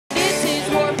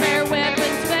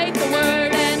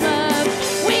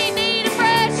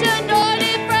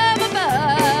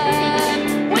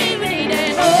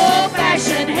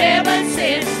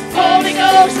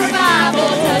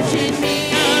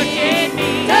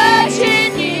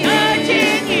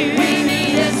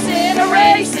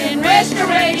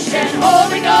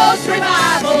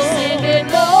revival, send it,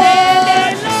 Lord.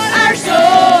 Our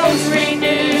souls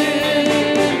renewed.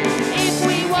 If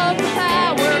we want the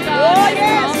power God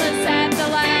has promised at the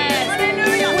last,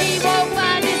 we won't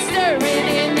find it stirring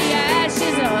in the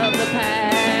ashes of the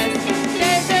past.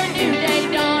 There's a new day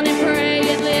dawning, pray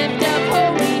and lift up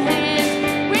holy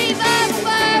hands. Revival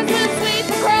fires will sweep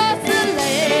across the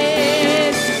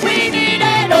land. We need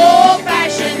an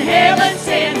old-fashioned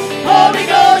heaven-sent Holy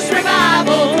Ghost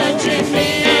revival, touching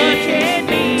me,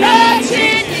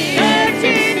 touching you.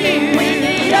 We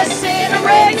need a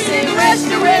celebration,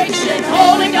 restoration,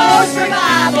 Holy Ghost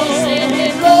revival, send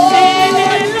it, Lord.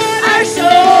 Our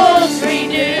souls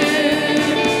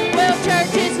renewed. Well,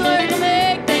 churches learn to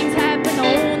make things happen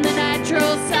on the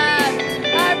natural side.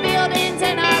 Our buildings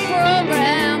and our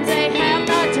programs, they have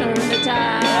not turned the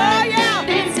tide.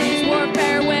 This is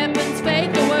warfare weapons,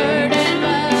 faith, the word, and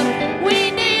love.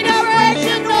 We need a rush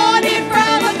anointed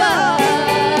from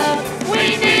above.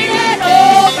 We need an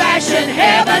old-fashioned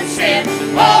heaven-sent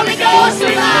Holy Ghost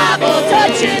revival,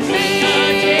 touching me,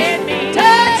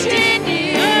 touching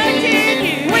you.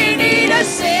 We need a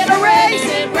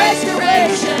celebration,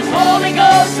 restoration, Holy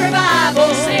Ghost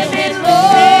revival, send it,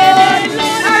 Lord.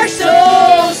 Our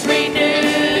souls renewed.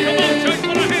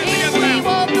 If we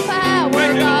want the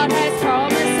power God has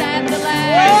promised at the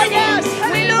last,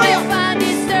 we will find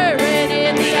it stirring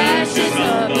in the ashes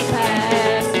of the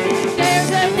past.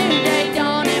 There's a new day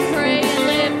dawning, pray and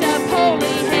lift up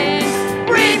holy hands.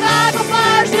 Revival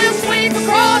fires will sweep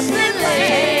across the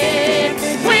land.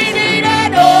 We need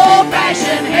an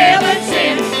old-fashioned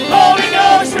heaven-sent Holy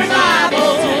Ghost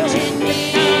revival, touching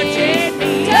me,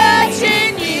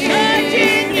 touching you.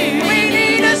 We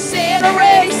need a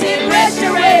celebration,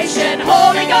 restoration,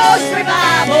 Holy Ghost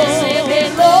revival, send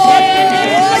it, Lord.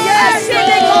 Send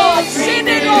it, Lord. Send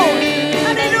it, Lord.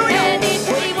 Hallelujah. And if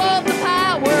we want the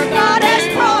power God has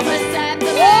promised at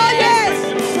the last,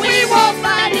 we won't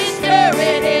find it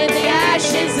stirring in the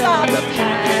ashes of the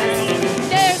past.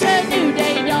 There's a new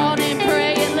day dawning,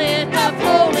 pray and lift up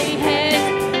holy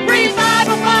hands.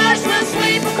 Revival fires will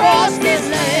sweep across this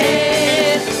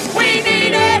land. We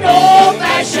need an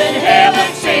old-fashioned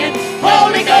heaven-sent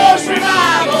Holy Ghost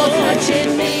revival,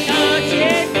 touching me,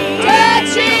 touching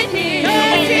you.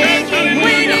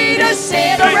 We need a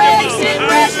celebration,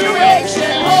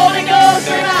 restoration, Holy Ghost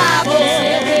revival,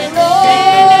 send it,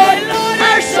 Lord.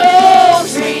 Our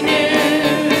souls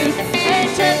renewed. And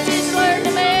churches learn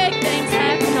to make things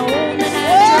happen on the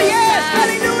natural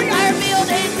side. Our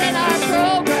buildings and our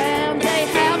programs, they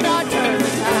have not turned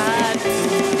the tide.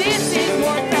 This is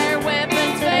warfare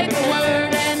weapons, faith, the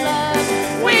word, and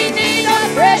love. We need a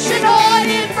fresh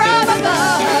anointing from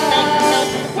above.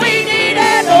 We need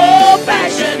an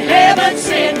old-fashioned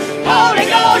heaven-sent Holy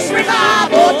Ghost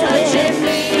revival, touching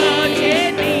me,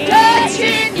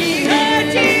 touching you.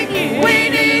 We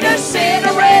need a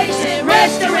celebration,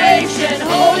 restoration,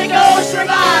 Holy Ghost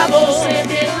revival,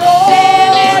 send it,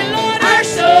 Lord. Our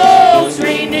souls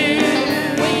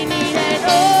renewed. We need an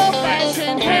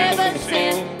old-fashioned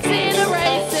heaven-sent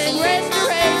celebration,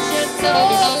 restoration,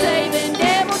 soul-saving,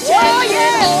 devil-chasing,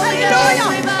 Holy Ghost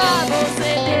revival,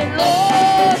 send it,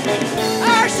 Lord.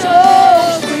 Our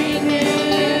souls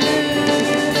renewed.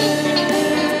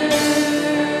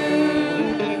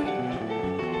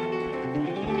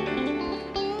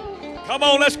 Come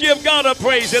on, let's give God a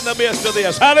praise in the midst of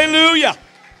this. Hallelujah.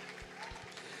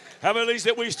 How many believes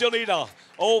that we still need a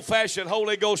old-fashioned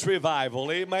Holy Ghost revival?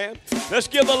 Amen. Let's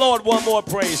give the Lord one more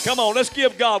praise. Come on, let's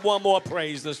give God one more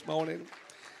praise this morning.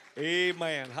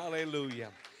 Amen. Hallelujah.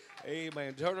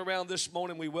 Amen. Turn around this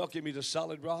morning. We welcome you to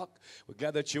Solid Rock. We're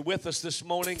glad that you're with us this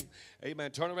morning.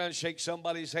 Amen. Turn around and shake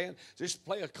somebody's hand. Just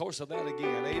play a course of that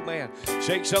again. Amen.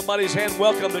 Shake somebody's hand.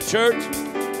 Welcome to church.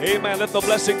 Amen. Let the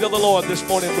blessings of the Lord this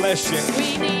morning bless you.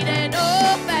 We need an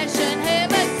old-fashioned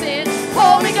heaven-sent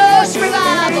Holy Ghost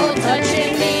revival,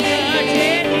 touching me,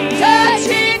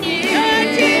 touching you.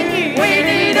 We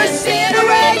need a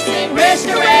celebration,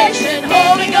 restoration,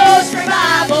 Holy Ghost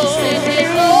revival, send it,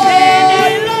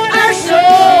 Lord. Our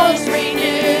souls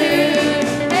renewed.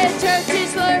 And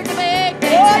churches learn to make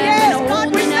things happen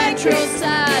on the natural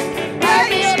side. Our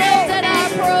buildings and our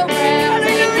programs,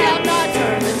 they have not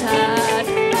turned the tide.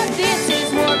 This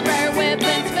is warfare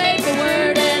weapons, faith, the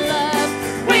word, and love.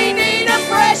 We need a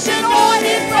fresh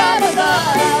anointing from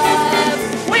above.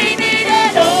 We need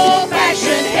an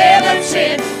old-fashioned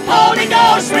heaven-sent Holy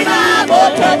Ghost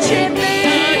revival, touching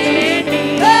me,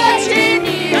 touching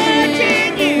you.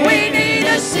 We need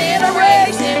a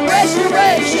celebration,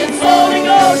 restoration, Holy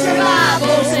Ghost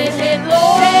revival, send it,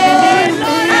 Lord.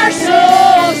 Our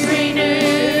souls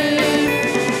renewed.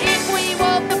 If we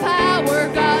want the power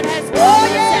God has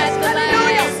promised at the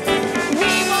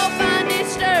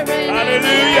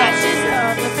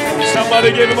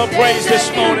him a praise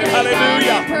this morning.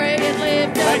 Hallelujah.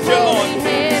 Thank you, Lord.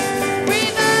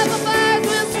 Revival fires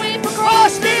will sweep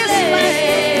across this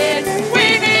land.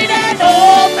 We need an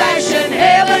old-fashioned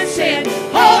heaven sent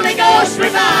Holy Ghost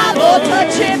revival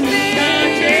touching me,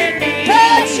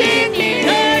 touching you.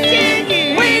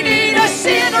 We need a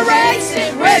sin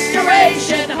erasing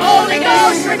restoration, Holy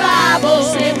Ghost revival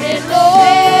sending,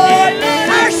 Lord,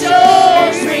 our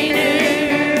souls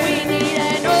renewed. We need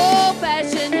an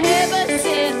old-fashioned heaven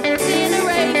sent sin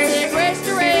erasing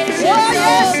restoration. Oh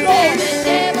yes, Lord.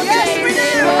 Yes, we do.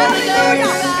 Hallelujah.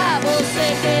 Revival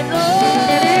sending,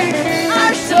 Lord,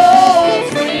 our souls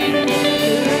renewed.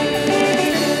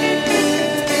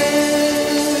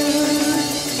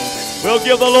 We'll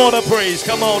give the Lord a praise.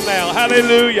 Come on now.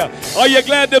 Hallelujah. Are you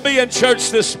glad to be in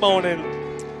church this morning?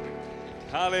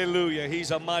 Hallelujah. He's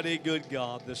a mighty good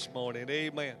God this morning.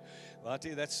 Amen. Well, I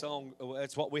tell you, that song,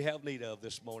 that's what we have need of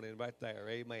this morning right there.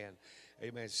 Amen.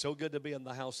 Amen. It's so good to be in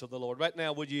the house of the Lord. Right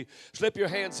now, would you slip your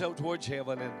hands out towards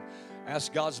heaven and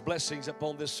ask God's blessings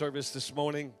upon this service this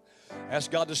morning?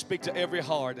 Ask God to speak to every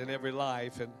heart and every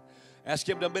life, and ask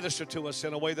Him to minister to us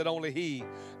in a way that only He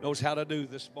knows how to do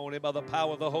this morning by the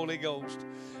power of the Holy Ghost.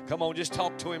 Come on, just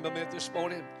talk to Him a minute this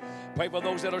morning. Pray for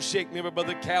those that are sick. Remember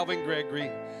Brother Calvin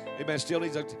Gregory. Amen. Still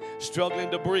he's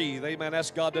struggling to breathe. Amen.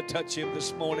 Ask God to touch him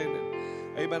this morning.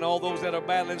 Amen. All those that are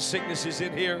battling sicknesses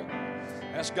in here,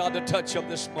 ask God to touch them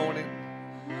this morning.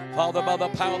 Father, by the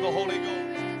power of the Holy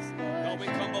Ghost, God, we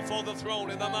come before the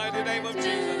throne in the mighty name of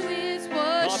Jesus.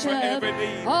 God, for every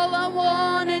need. All I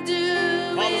want to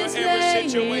do Father, is every lay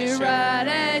situation. here right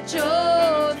at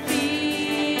your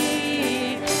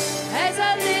feet. As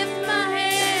I lift my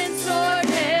hands toward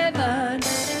heaven,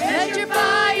 let your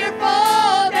fire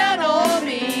fall down on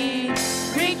me.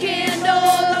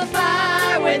 Rekindle the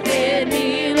fire within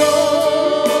me,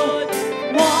 Lord.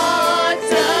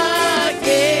 Once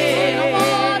again, all I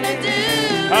want to do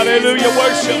Hallelujah. is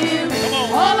Worship. love you. Come on.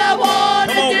 All I want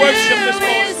to Come on, do worship this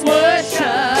morning. is worship.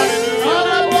 Hallelujah. All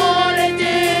I want to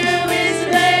do is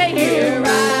lay here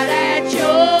right at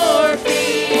your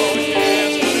feet.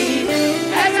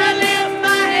 As I lift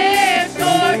my hands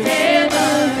toward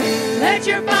heaven, let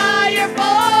your fire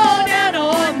fall down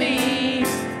on me.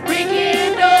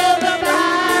 Rekindle the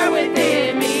fire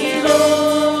within me,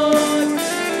 Lord.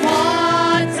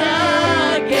 Once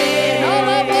again, all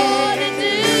I want to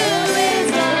do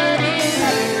is love you.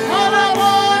 All I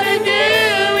want to do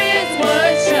is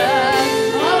worship.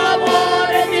 All I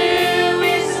want to do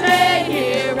is lay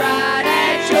here right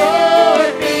at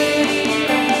your feet.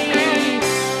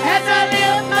 As I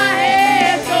lift my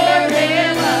hands toward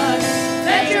heaven,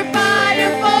 let your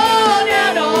fire fall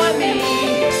down on me.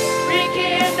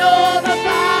 Rekindle the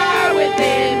fire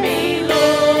within me,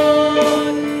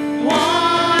 Lord.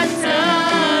 Once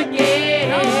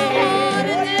again, all I want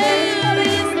to do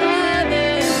is love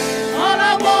you. All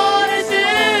I want to do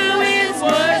is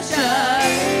worship.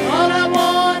 All I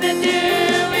want to do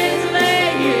is lay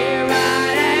here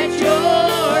right at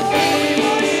your feet.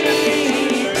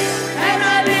 As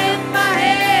I lift my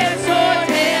hands toward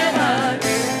heaven,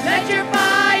 let your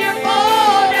fire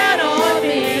fall down on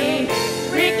me.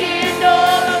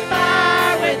 Rekindle the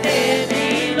fire within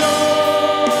me,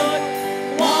 Lord.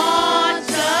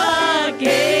 Once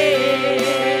again.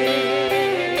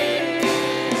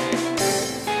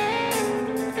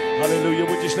 Hallelujah.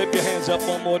 Would you slip your hands up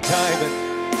one more time?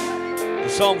 And the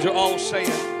songs are all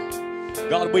saying,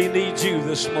 God, we need you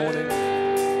this morning.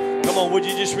 Come on, would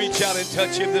you just reach out and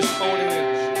touch him this morning?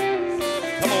 And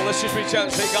come on, let's just reach out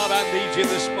and say, God, I need you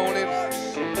this morning.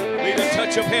 Need a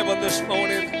touch of heaven this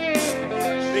morning.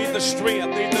 Need the strength,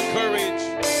 need the courage.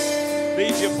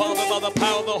 Need you, Father, by the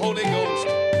power of the Holy Ghost.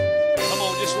 Come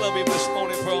on, just love him this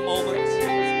morning for a moment.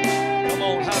 Come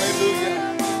on, hallelujah.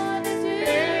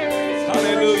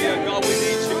 Hallelujah. God, we need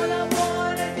you.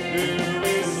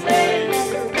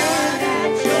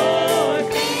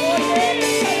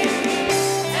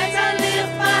 As I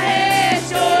lift my hands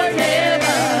toward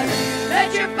heaven,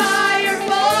 let your fire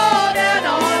fall down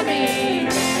on me.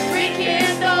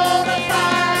 Rekindle the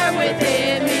fire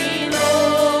within me,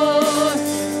 Lord.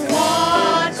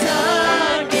 Once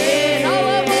again, all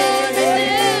I want to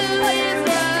do is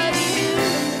love you.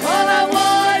 All I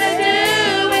want to do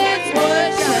is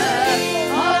worship.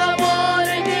 All I want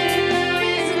to do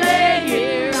is lay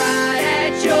here right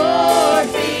at your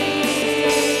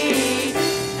feet.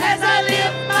 As I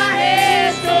lift my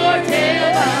hands toward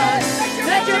heaven,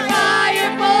 let your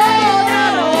fire fall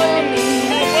down on me.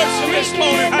 Worship this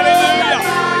morning. Rekindle the Hallelujah.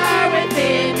 fire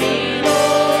within me,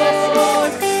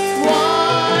 Lord.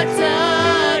 Once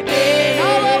again,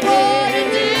 all I want to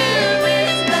do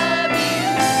is love you.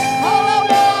 All I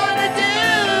want to do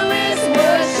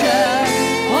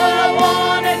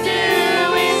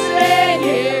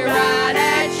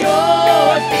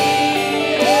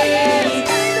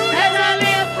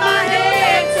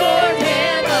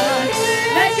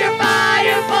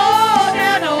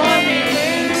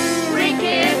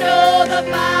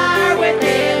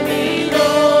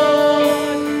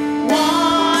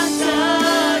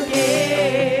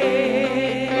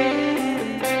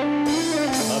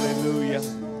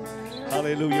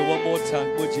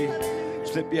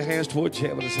your hands towards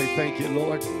heaven and say, thank you,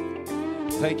 Lord.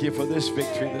 Thank you for this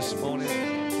victory this morning.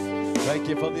 Thank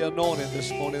you for the anointing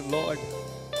this morning, Lord.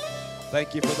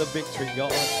 Thank you for the victory,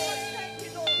 God.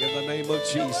 In the name of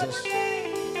Jesus.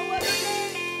 Hallelujah.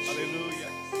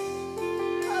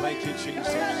 Thank you, Jesus.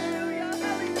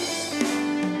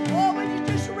 Oh, when you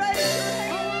just raise your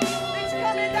hand, let's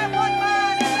come in that one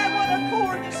mind and that one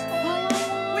accord this morning.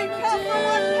 We come for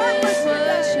one purpose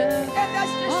today, and that's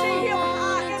to see Him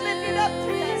high and lifted up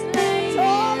today. It's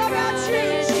all about you,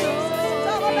 Jesus. It's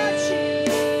all about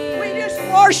you. We just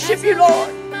worship you, Lord.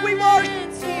 We worship you.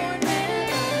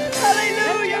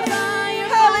 Hallelujah.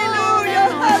 Hallelujah.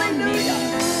 Hallelujah.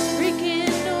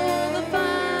 Rekindle the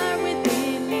fire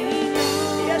within me.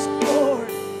 Yes, Lord.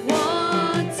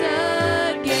 Once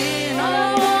again, all I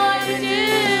want to do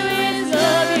is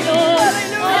love you, Lord.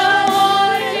 All I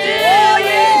want to do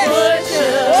is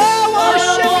worship. Oh, All I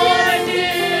worship want to do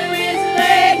is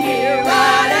lay here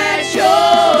right at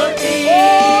your feet.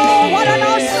 Oh, what an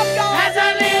awesome God. As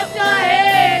I lift my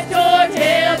head towards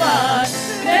heaven,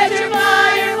 let your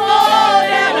fire fall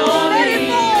down on Let me. it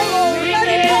fall, Lord. Let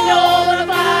it fall. Rekindle the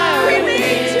fire We need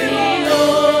within you, me,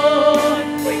 Lord. Lord.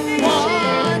 We need you.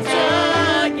 Once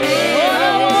again, all I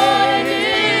want to do is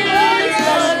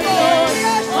love you, Lord.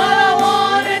 All I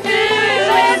want to do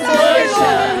is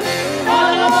worship.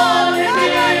 All I want to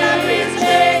do is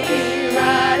lay here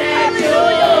right at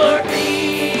your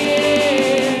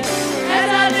feet. As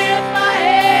I lift my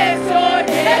head toward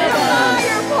heaven,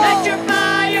 let your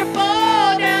fire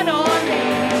fall down on me.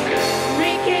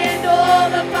 Rekindle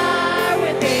the fire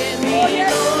within me,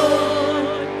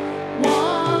 Lord.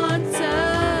 Once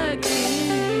again.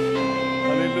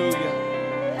 Hallelujah.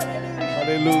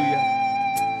 Hallelujah.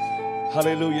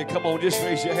 Hallelujah. Come on, just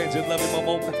raise your hands and love Him a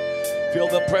moment. Feel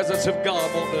the presence of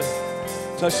God. Want to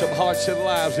touch some hearts and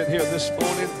lives in here this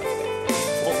morning.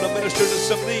 Want to minister to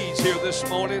some needs here this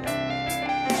morning.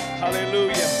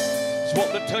 Hallelujah. Just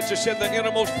want to touch us in the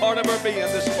innermost part of our being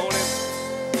this morning.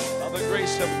 By the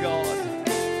grace of God.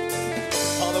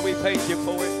 Father, we thank you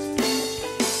for it.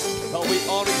 Father, we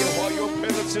honor you while your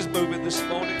presence is moving this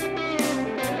morning.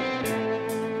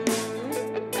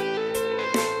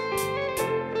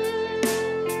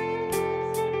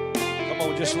 Come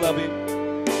on, just love Him.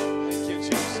 Thank you,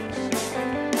 Jesus.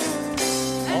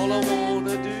 All I want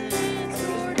to do.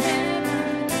 Toward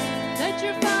heaven, let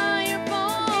your fire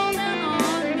fall down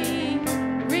on me.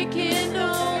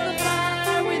 Rekindle the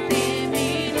fire within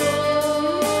me,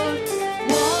 Lord.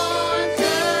 Once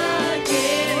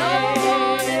again, all I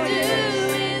want to do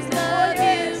is love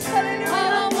you.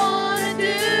 All I want to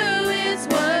do is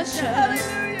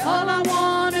worship. All I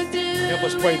want to do Help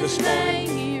us pray this is morning. lay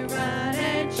here right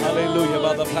at your Hallelujah,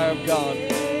 by the power of God.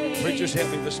 Preachers, help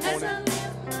me this As morning. I lift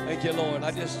Thank you, Lord.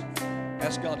 I just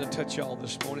ask God to touch y'all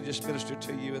this morning. Just minister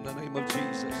to you in the name of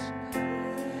Jesus.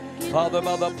 Father,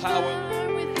 by the power.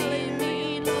 within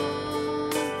me,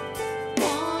 Lord.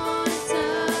 Once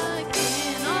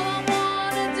again, all I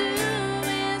want to do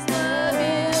is love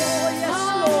you. All I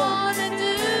want to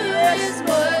do is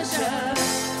worship.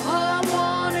 All I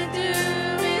want to do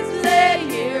is lay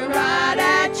here right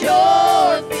at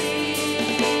your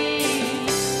feet.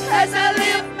 As I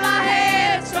lift my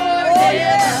hands toward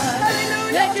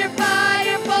heaven, let your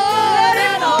fire fall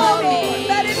down on me.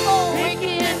 Let it fall.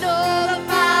 Rekindle the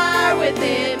fire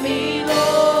within me,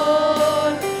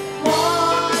 Lord.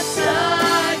 Once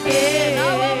again,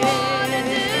 all I want to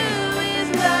do is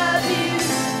love you.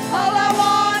 All I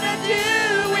want to do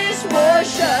is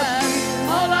worship.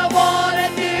 All I want to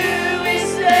do is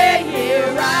lay here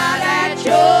right at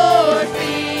your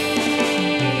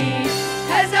feet.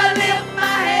 As I lift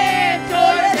my hand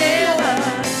toward heaven,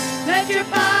 let your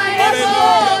fire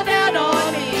fall down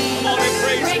on me. Come on and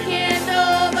praise Him.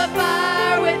 Rekindle the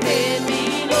fire within me,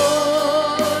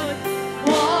 Lord.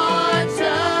 Once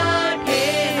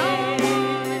again, all I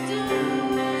want to do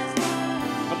is love.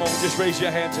 Come on, just raise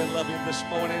your hands and love Him this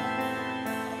morning.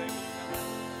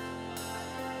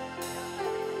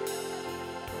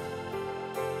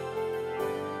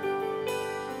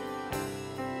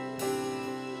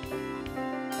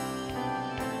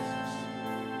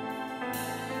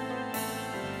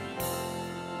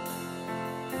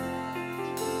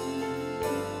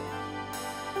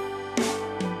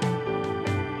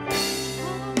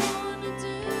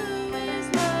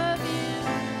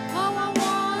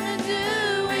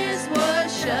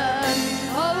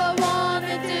 All I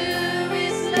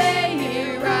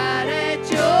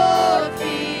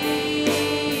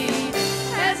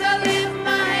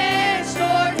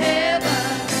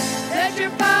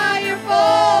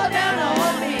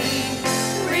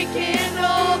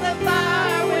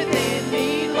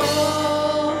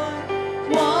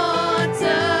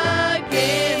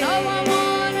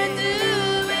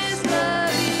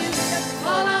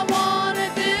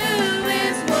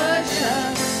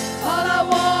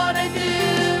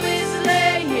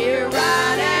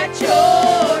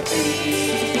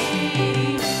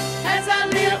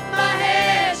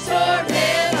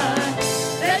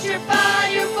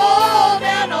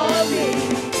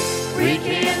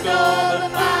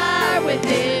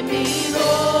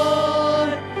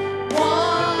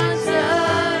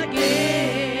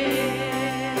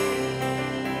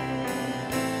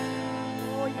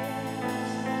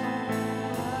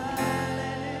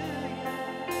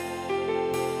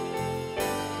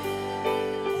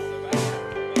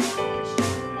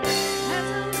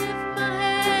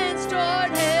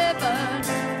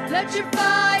Let your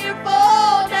fire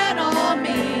fall down on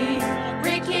me.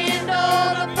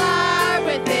 Rekindle the fire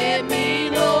within me,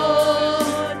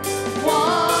 Lord.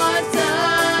 Once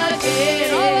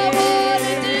again, all I want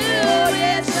to do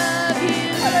is love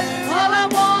you. All I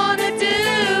want to do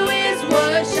is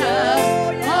worship.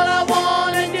 All I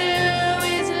want to do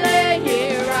is lay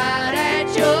here right at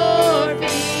your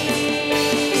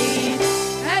feet.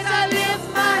 As I lift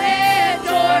my head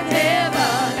toward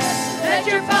heaven, let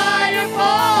your fire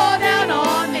fall down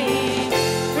on me.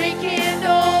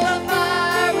 Rekindle the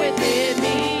fire within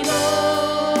me,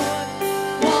 Lord.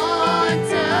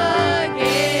 Once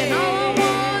again, all I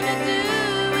want to do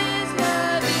is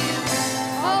love you.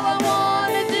 All I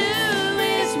want to do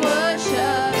is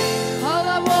worship. All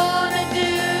I want to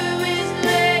do is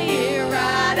lay here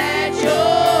right at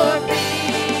your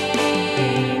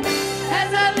feet. As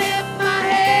I lift my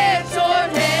head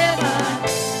toward heaven,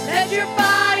 let your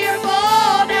fire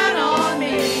fall down on me.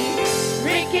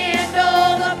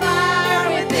 Rekindle the fire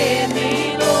within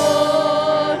me,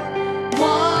 Lord.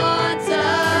 Once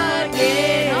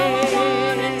again, all I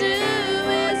want to do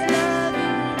is love you.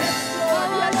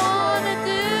 All I want to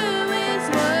do is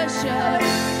worship.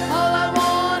 All I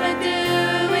want to do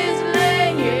is lay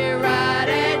here right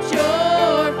at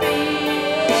your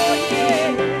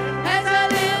feet. As I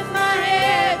lift my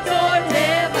head toward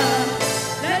heaven,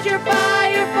 let your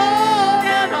fire fall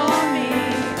down on me.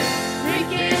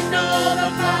 Rekindle the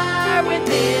fire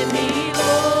within me,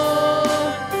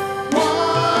 Lord.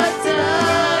 Once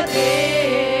again.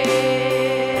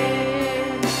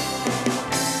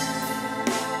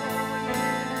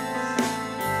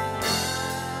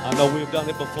 I know we've done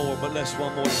it before, but let's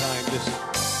one more time just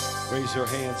raise your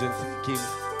hands and thank Him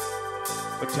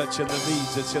for touching the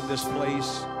needs that's in this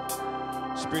place.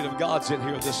 Spirit of God's in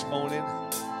here this morning.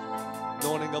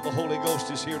 Anointing of the Holy Ghost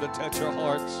is here to touch our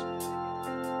hearts.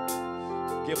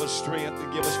 Give us strength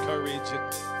and give us courage.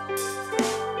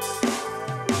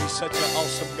 And He's such an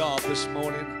awesome God this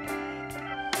morning.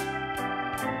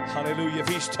 Hallelujah. If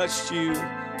He's touched you,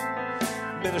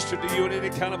 ministered to you in any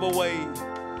kind of a way,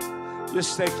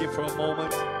 just thank Him for a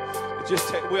moment.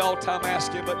 We all time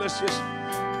ask Him, but let's just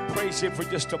praise Him for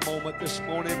just a moment this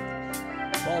morning.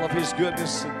 For all of His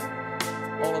goodness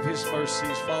and all of His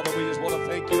mercies. Father, we just want to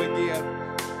thank you again.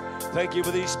 Thank you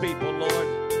for these people, Lord.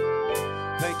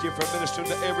 Thank you for ministering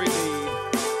to every need.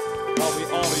 God, we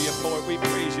honor you for it. We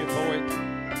praise you for it.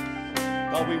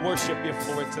 God, we worship you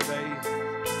for it today.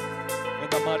 In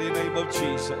the mighty name of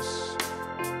Jesus.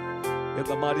 In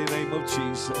the mighty name of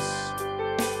Jesus.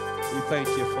 We thank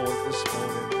you for it this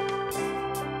morning.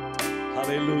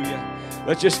 Hallelujah.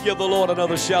 Let's just give the Lord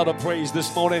another shout of praise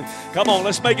this morning. Come on,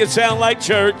 let's make it sound like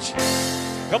church.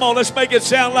 Come on, let's make it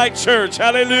sound like church.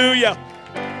 Hallelujah.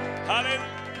 Hallelujah.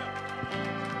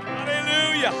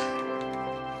 Hallelujah.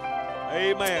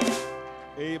 Amen.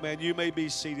 Amen. You may be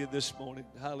seated this morning.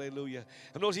 Hallelujah.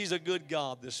 I know He's a good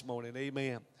God this morning.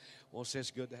 Amen. Well,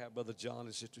 it's good to have Brother John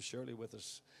and Sister Shirley with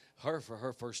us. Her for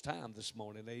her first time this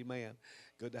morning. Amen.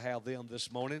 Good to have them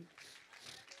this morning.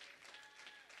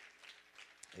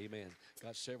 Amen.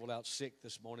 Got several out sick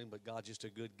this morning, but God's just a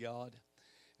good God.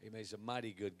 Amen. He's a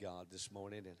mighty good God this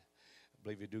morning, and I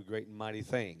believe He do great and mighty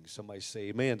things. Somebody say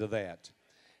amen to that.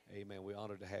 Amen. We're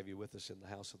honored to have you with us in the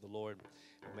house of the Lord.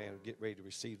 Amen. Get ready to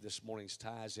receive this morning's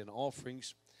tithes and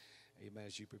offerings. Amen.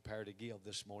 As you prepare to give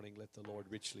this morning, let the Lord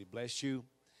richly bless you.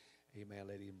 Amen.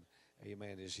 Let Him,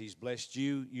 amen. As He's blessed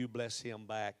you, you bless Him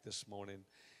back this morning.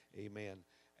 Amen.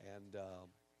 And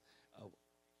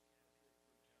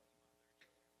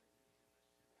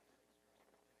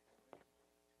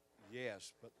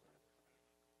yes, but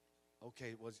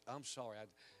okay. Well, I'm sorry.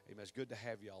 Amen. It's good to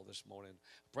have you all this morning.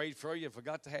 Prayed for you,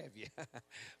 forgot to have you,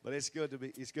 but it's good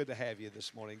to have you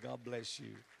this morning. God bless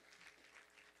you.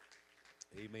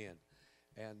 Amen.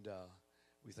 And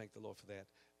we thank the Lord for that.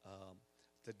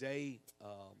 Today,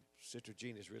 Sister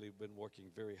Jean has really been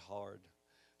working very hard.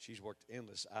 She's worked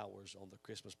endless hours on the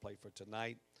Christmas play for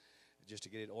tonight, just to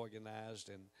get it organized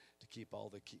and to keep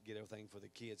get everything for the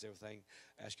kids, everything.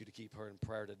 I ask you to keep her in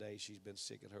prayer today. She's been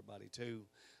sick in her body too.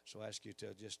 So I ask you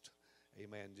to just,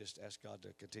 amen, just ask God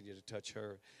to continue to touch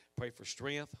her. Pray for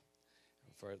strength,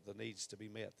 for the needs to be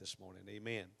met this morning.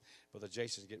 Amen. Brother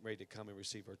Jason's getting ready to come and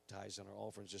receive our tithes and our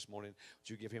offerings this morning. Would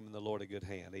you give him and the Lord a good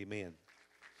hand? Amen.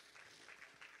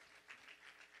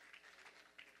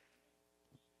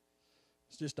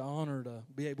 It's just an honor to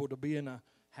be able to be in a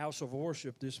house of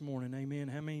worship this morning. Amen.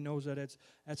 How many knows that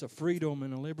that's a freedom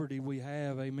and a liberty we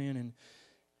have? Amen. And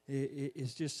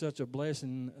it's just such a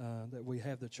blessing that we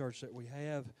have the church that we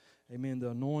have. Amen.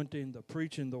 The anointing, the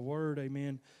preaching, the word.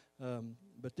 Amen.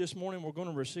 But this morning we're going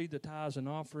to receive the tithes and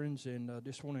offerings, and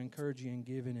just want to encourage you in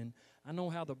giving. And I know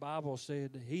how the Bible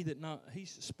said, he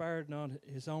spared not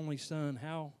his only son,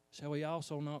 how shall he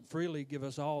also not freely give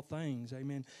us all things?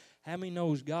 Amen. How many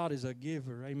knows God is a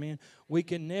giver? Amen. We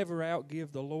can never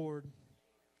outgive the Lord.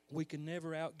 We can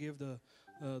never outgive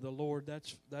the Lord.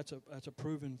 That's a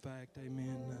proven fact.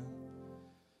 Amen.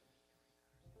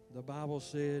 The Bible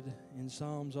said in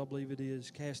Psalms, I believe it is,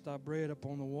 cast thy bread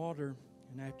upon the water,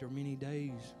 and after many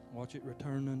days, watch it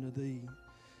return unto thee.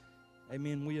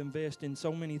 Amen. We invest in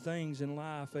so many things in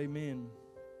life. Amen.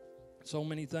 So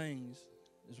many things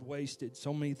is wasted.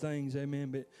 So many things.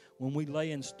 Amen. But when we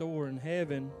lay in store in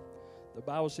heaven, the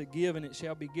Bible said, give and it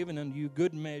shall be given unto you,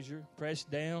 good measure, pressed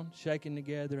down, shaken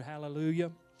together.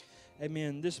 Hallelujah.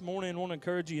 Amen. This morning I want to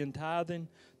encourage you in tithing.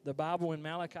 The Bible in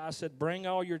Malachi said, bring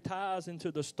all your tithes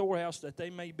into the storehouse that they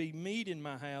may be meat in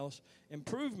my house, and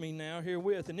prove me now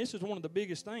herewith. And this is one of the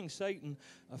biggest things Satan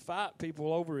fight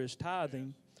people over is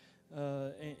tithing.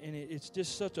 And it's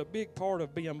just such a big part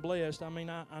of being blessed. I mean,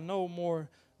 I know more,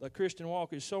 the Christian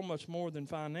walk is so much more than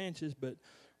finances, but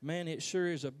man, it sure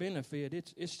is a benefit.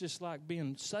 It's just like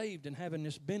being saved and having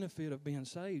this benefit of being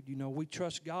saved. You know, we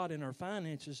trust God in our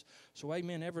finances. So,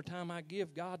 amen, every time I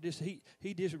give, God,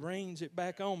 He just rains it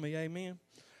back on me, amen.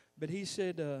 But He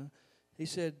said,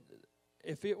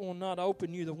 if it will not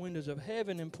open you the windows of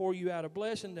heaven and pour you out a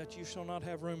blessing, that you shall not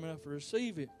have room enough to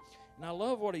receive it. And I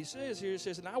love what He says here. It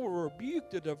says, and I will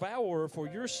rebuke the devourer for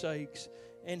your sakes,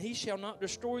 and he shall not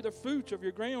destroy the fruits of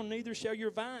your ground, neither shall your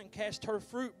vine cast her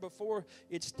fruit before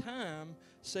its time,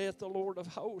 saith the Lord of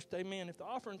hosts. Amen. If the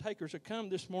offering takers have come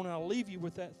this morning, I'll leave you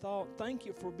with that thought. Thank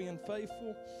you for being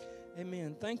faithful.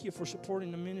 Amen. Thank you for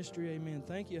supporting the ministry. Amen.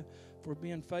 Thank you for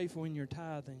being faithful in your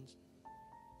tithings.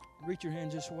 Reach your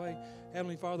hands this way.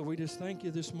 Heavenly Father, we just thank you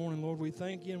this morning, Lord. We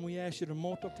thank you and we ask you to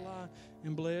multiply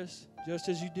and bless just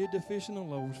as you did the fish and the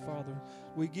loaves, Father.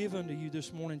 We give unto you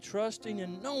this morning, trusting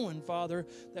and knowing, Father,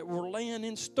 that we're laying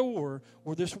in store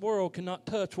where this world cannot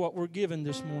touch what we're given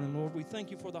this morning, Lord. We thank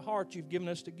you for the heart you've given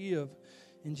us to give.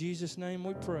 In Jesus' name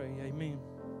we pray. Amen.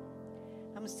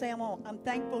 I'm saying I'm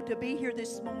thankful to be here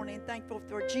this morning, thankful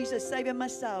for Jesus saving my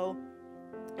soul.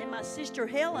 And my sister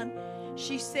Helen,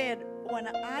 she said, when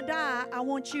I die, I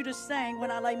want you to sing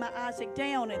When I Lay My Isaac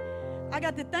Down. And I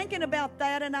got to thinking about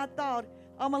that, and I thought,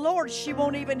 oh, my Lord, she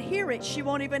won't even hear it. She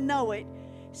won't even know it.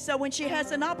 So when she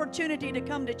has an opportunity to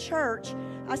come to church,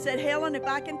 I said, Helen, if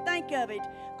I can think of it,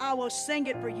 I will sing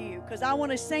it for you, because I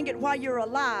want to sing it while you're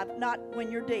alive, not when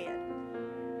you're dead.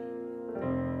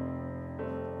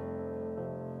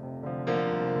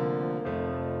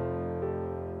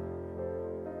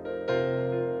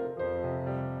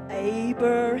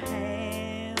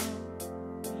 Abraham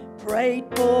prayed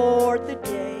for the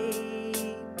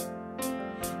day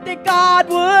that God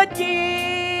would give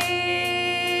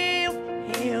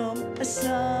him a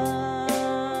son.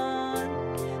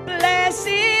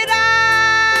 Blessed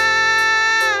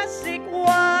Isaac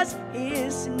was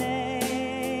his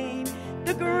name,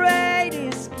 the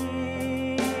greatest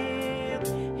gift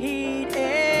he'd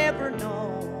ever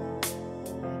known.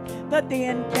 But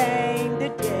then came the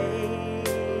day,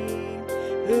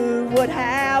 who would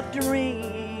have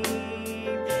dreamed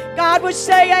God would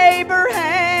say,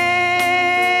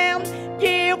 Abraham,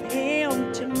 give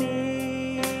him to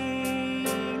me.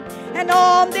 And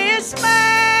on this mountain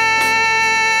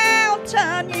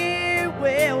you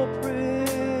will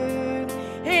prove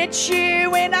it's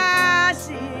you and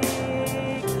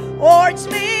Isaac, or it's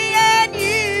me and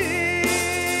you.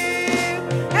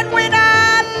 And when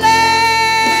I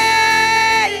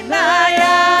lay my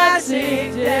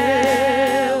Isaac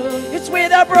down, it's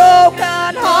with a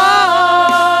broken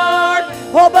heart,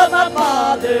 oh, but my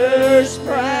Father's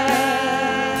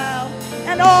proud.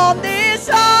 And on this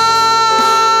altar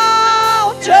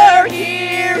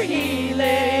here he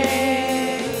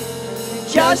lay,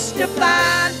 just to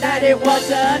find that it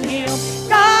wasn't him.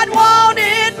 God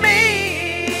wanted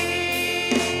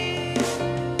me.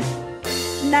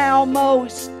 Now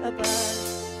most of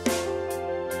us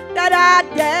that I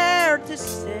dare to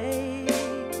say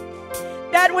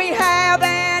that we have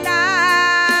an Isaac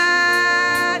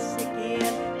in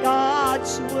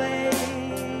God's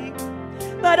way,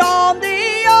 but on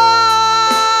the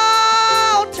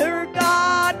altar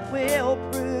God will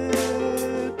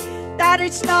prove that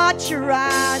it's not your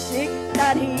Isaac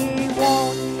that he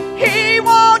wants. He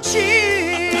wants you.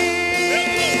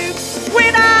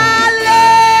 When I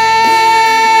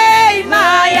lay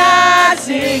my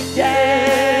Isaac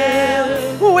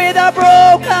down with a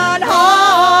broken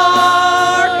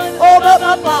heart, oh, but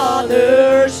my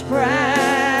Father's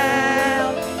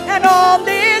proud. And on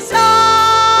this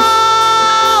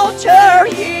altar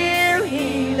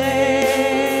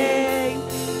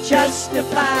just to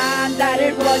find that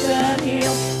it wasn't him.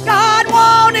 God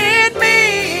wanted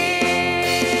me,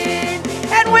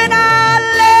 and when I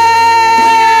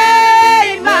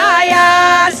lay my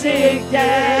Isaac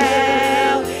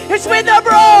down, it's with a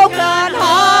broken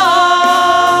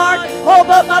heart. Oh,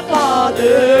 but my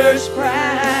Father's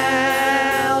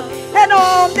proud, and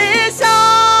on this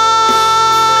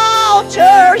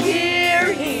altar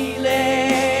here he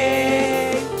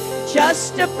lay,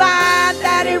 just to find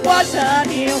that it wasn't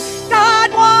him.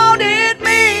 God wanted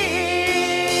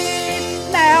me.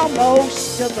 Now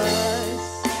most of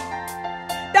us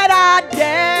that I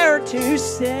dare to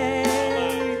say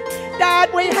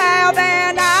that we have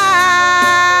an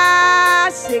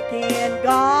Isaac in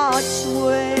God's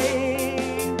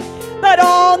way, but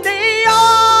on the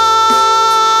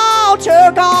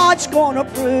altar God's gonna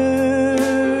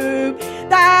prove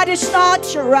that it's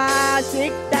not your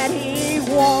Isaac that he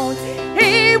wants.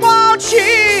 He wants you.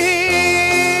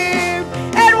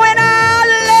 And when I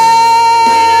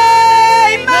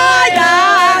lay my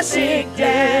Isaac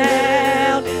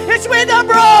down, it's with a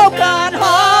broken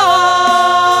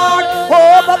heart.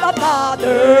 Oh, but my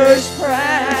Father's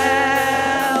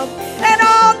proud, and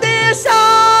on this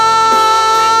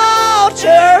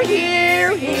altar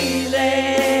here he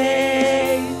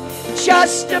lay,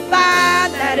 just to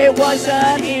find that it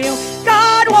wasn't him.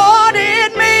 God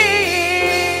wanted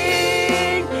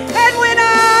me, and when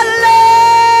I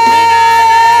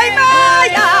lay my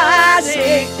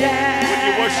Isaac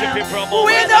down, Worship him for a moment.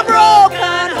 with a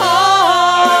broken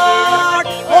heart,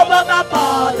 oh, but my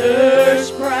Father's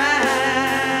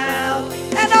proud,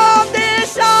 and on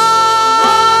this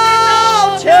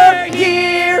altar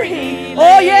here he,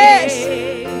 oh yes,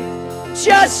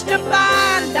 just to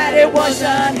find that it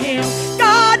wasn't him.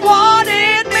 God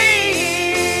wanted me.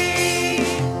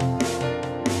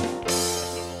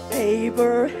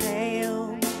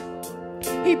 Abraham,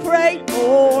 he prayed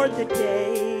for the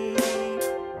day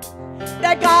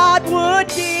that God would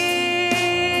give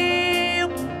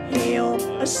him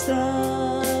a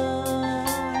son.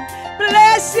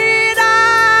 Blessed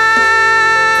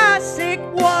Isaac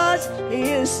was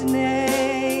his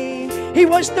name. He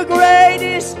was the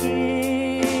greatest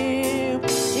gift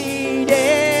he'd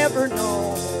ever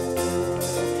known.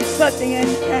 But then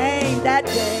came that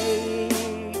day,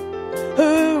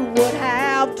 who would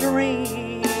have dreamed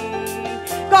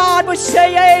God would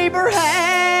say,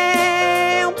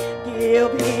 Abraham,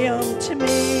 give him to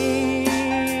me.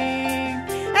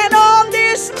 And on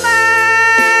this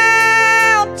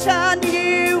mountain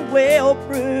you will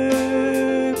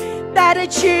prove that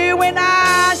it's you and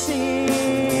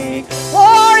Isaac,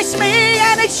 or it's me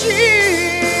and it's you.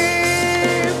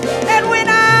 And when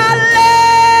I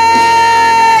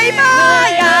lay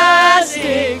my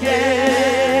Isaac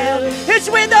down, it's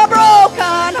with a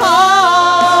broken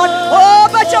heart. Oh,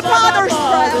 but your Father's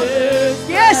proud.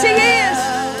 Yes, he is.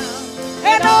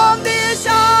 And on this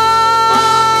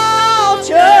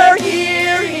altar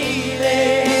here he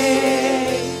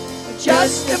lay,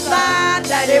 just to find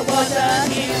that it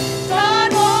wasn't him.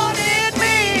 God wanted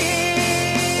me,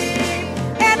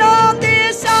 and on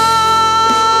this altar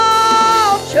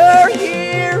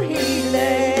here he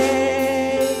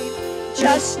lay,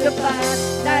 just to find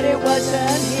that it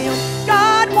wasn't him.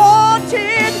 God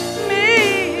wanted me.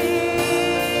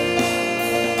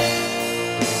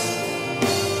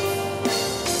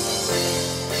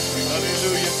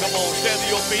 Hallelujah. Come on, stand to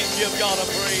your feet and give God a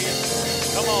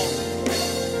praise. Come on.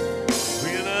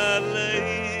 When I lay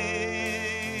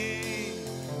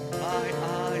my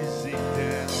Isaac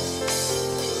down.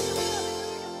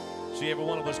 See, every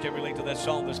one of us can relate to that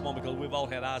song this moment because we've all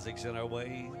had Isaacs in our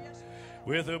way.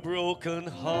 With a broken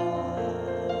heart,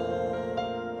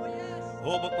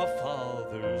 oh, but my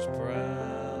Father's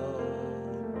proud,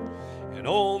 and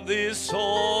on this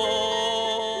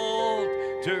altar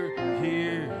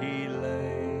here he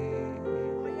lay,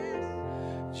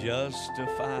 just to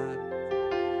find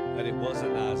that it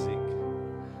wasn't Isaac,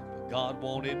 but God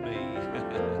wanted me.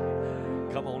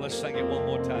 Come on, let's sing it one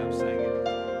more time. Sing it.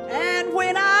 And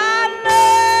when I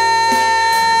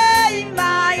lay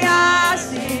my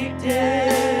Isaac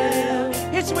down,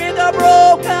 it's with a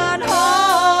broken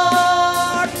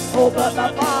heart. Oh, but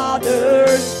my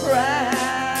Father's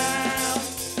proud,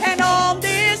 and on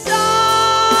this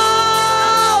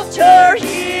altar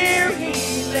here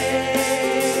he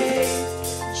lay,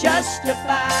 just to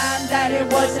find that it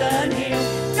wasn't him.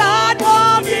 God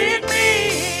wanted me.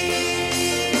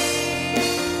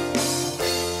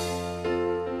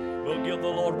 We'll give the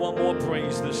Lord one more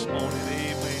praise this morning.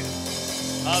 Amen.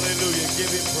 Hallelujah. Give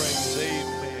him praise.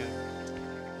 Amen.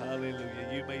 Hallelujah.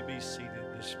 You may be seated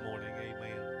this morning.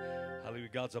 Amen. Hallelujah.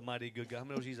 God God's a mighty good God? How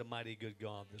many knows He's a mighty good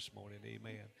God this morning?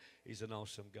 Amen. He's an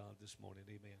awesome God this morning.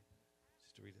 Amen.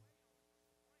 Sister Rita.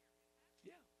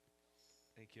 Yeah.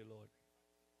 Thank you, Lord.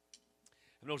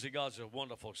 How many knows that God's a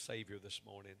wonderful Savior this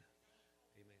morning?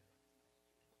 Amen.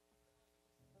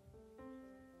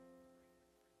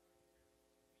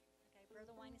 Okay,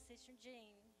 Brother Wayne and Sister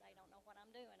Jean, they don't know what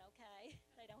I'm doing, okay?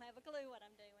 They don't have a clue what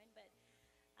I'm doing, but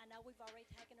I know we've already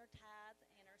taken our tithe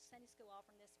and our Sunday school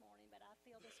offering this morning, but I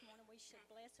feel this morning we should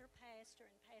bless our pastor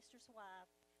and pastor's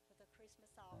wife with a Christmas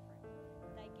offering.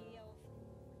 They give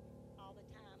all the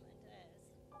time unto us.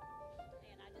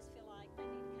 And I just feel like they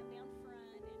need to come down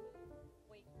front and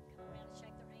we come around and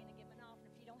shake their hand and give them an offering.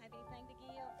 If you don't have anything to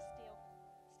give,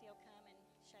 still come and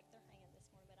shake their hand this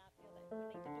morning. But I feel that we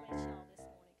need to bless y'all this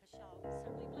morning because y'all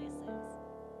certainly bless us.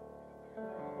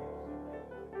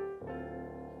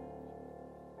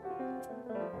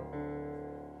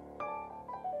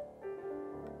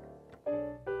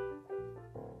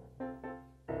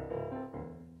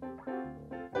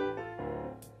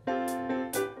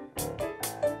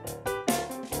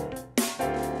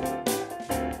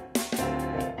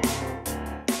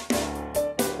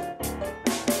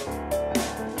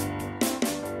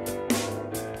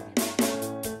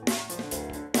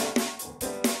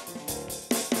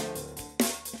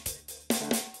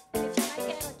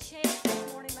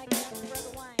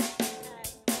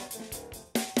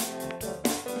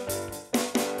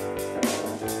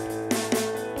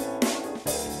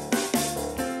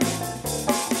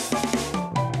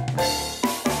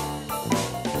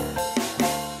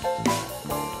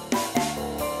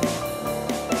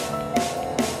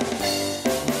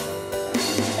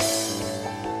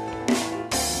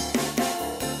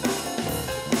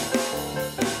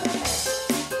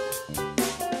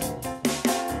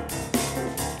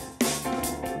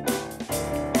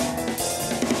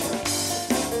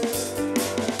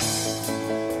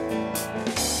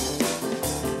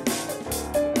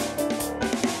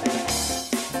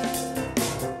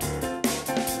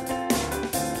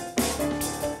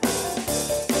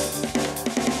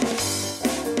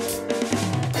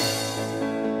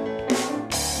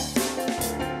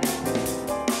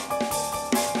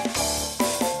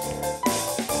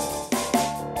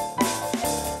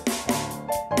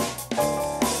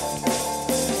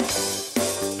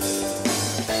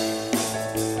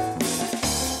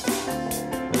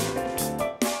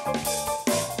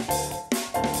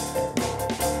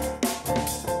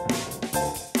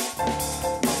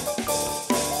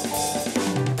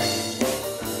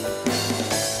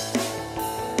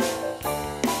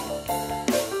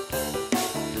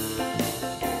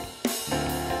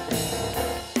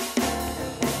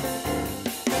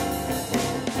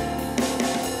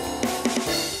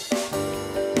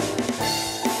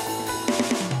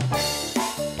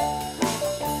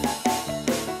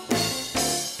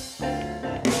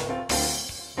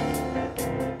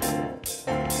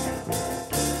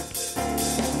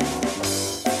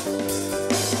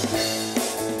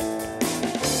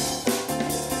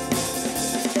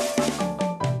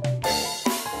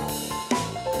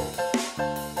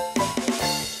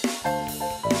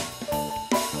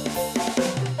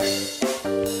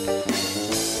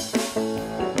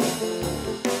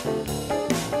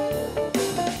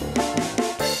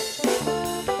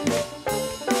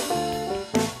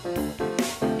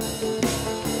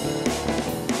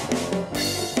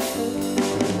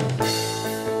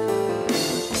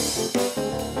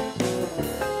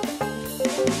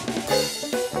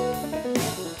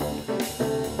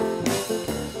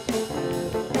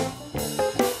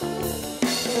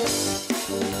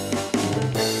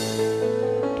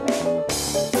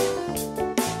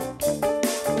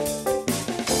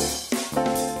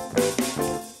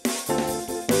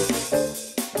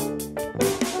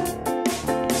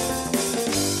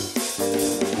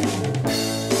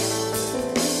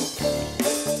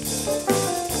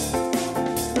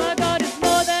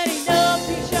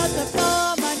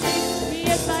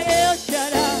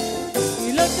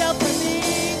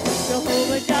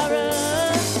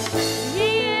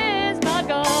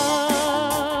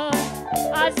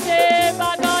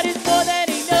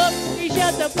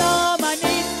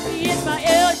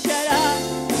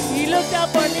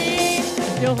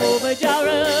 Jehovah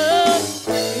Jireh,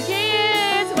 He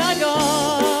is my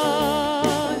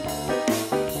God.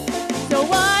 So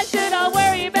why should I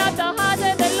worry about the highs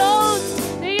and the lows,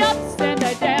 the ups and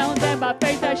the downs, and my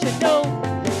faith I should know.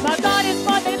 My God is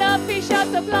more than enough, He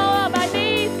shall supply all my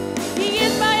needs. He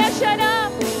is my El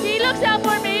Shaddai, He looks out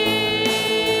for me.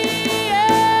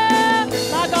 Yeah.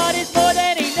 My God is more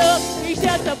than enough, He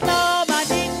shall supply all my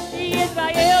needs. He is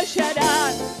my El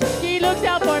Shaddai, He looks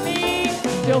out for me.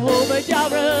 Jehovah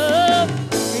Jireh,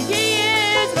 He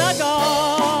my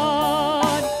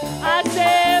God. I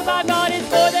say my God is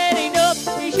more than enough.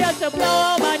 He shall supply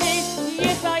all my needs. He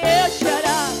is my El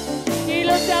Shaddai. He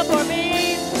looks out for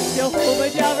me. Jehovah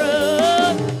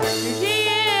Jireh. He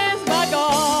is my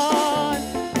God.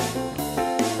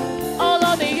 All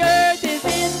of the earth is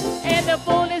His and the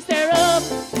fullness thereof.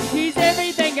 He's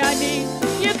everything I need.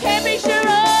 You can be sure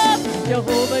of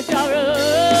Jehovah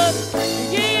Jireh.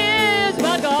 He is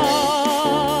my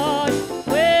God.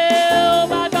 Well,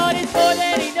 my God is more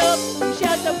than enough. He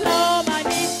shall supply all my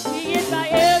needs. He is my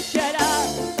El Shaddai.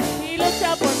 He looks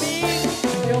out for me.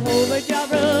 Jehovah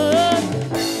Jireh.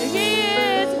 He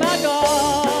is my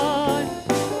God.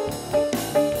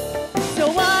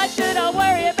 So why should I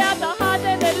worry about the highs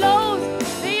and the lows,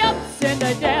 the ups and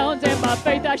the downs, and my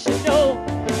faith I should know.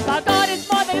 My God is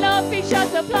more than enough. He shall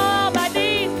supply all my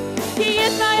needs. He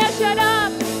is my El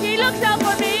Shaddai. He looks out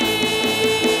for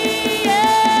me.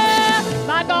 Yeah.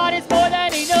 My God is more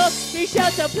than enough. He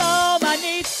shall supply all my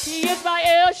needs. He is my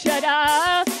El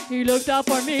Shaddai. He looks out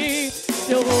for me.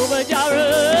 Jehovah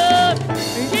Jireh.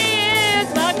 He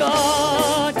is my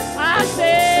God. I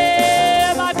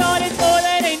say my God is more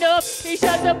than enough. He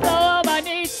shall supply all my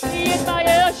needs. He is my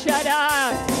El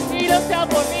Shaddai. He looks out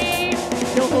for me.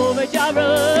 Jehovah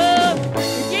Jireh.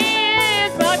 He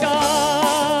is my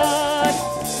God.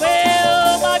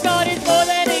 Well, my God is more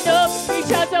than enough. He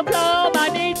shall supply all my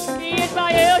needs. He is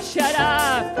my El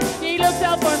Shaddai. He looks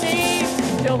out for me.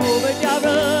 Jehovah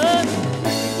Jireh.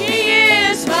 He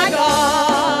is my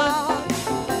God.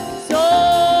 So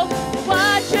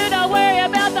why should I worry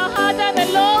about the highs and the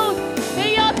lows,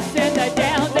 the ups and the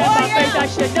downs, and my faith I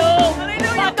should know.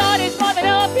 My God is more than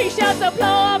enough. He shall supply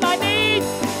all my needs.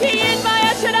 He is my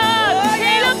El Shaddai.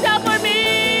 He looks out for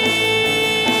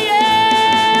me.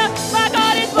 Yeah. My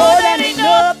God is more than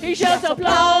enough. He shall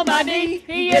supply all my needs.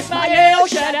 He is my El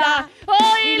Shaddai.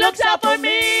 Oh, He looks out for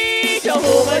me.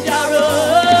 Jehovah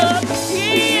Jireh.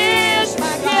 He is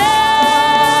my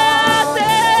God.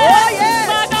 Oh, yes.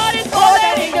 My God is more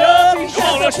than enough. He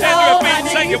shall let's supply stand to our all feet my and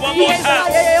sing needs. it one He more is time. my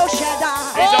El Shaddai.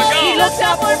 He's our He God. looks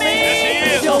out for me. Yes, He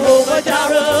is. Jehovah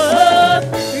Jireh.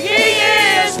 He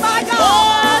is my God. Oh,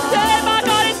 I said my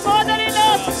God is more than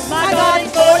enough. My God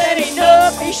is more than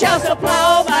enough. He shall supply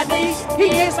all my needs. He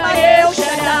is my El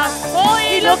Shaddai. Oh,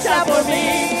 He looks out for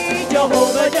me.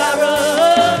 Jehovah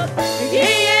Jireh.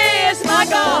 He is my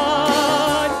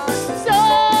God. So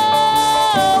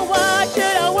why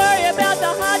should I worry about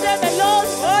the highs and the lows?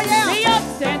 Oh, yeah. The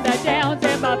ups and the downs,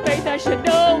 and my faith I should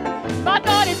know. My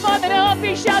God is more than enough.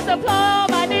 He shall supply all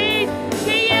my needs.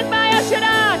 He is my El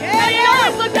Shaddai. Yeah, And He yeah.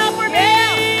 always looks out for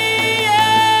me.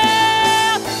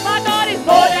 Yeah. My God is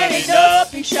more than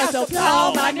enough. He shall supply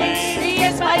all my needs. He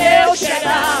is my El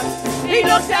Shaddai. He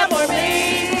looks out for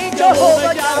me.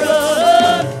 Jehovah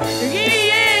Jireh. He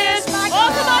is my God. Oh,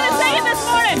 come on and sing it this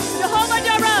morning. Jehovah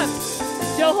Jireh.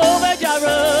 Jehovah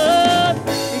Jireh.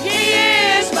 He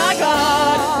is my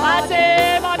God. I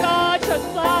say my God shall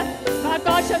supply. My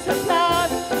God shall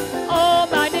supply all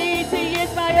my needs. He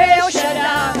is my El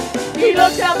Shaddai. He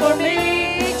looks out for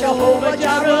me. Jehovah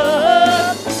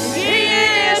Jireh. He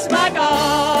is my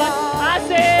God. I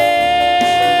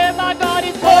say my God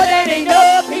is more than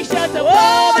enough. He shall supply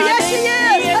all my yes, He needs.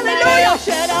 is. My Hallelujah. El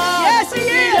Shaddai. Yes, He He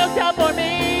is. looks out for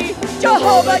me.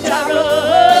 Jehovah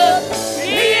Jireh.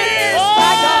 He is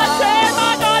my God. I say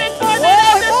my God is more Oh, than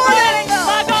enough. this more than morning. enough.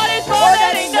 My God is more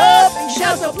than enough. He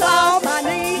shall supply all my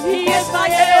needs. He is my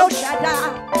El Shaddai.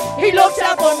 He looks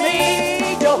out for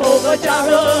me. Jehovah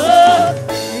Jireh.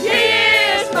 He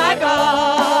is my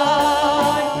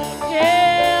God.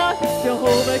 Yeah,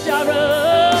 Jehovah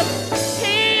Jireh.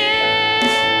 He is.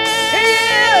 He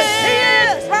is. He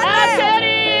is. Right I now. said He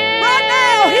is. Right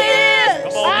now. He is.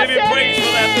 Come on, give Him praise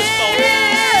for that this He morning.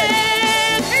 is.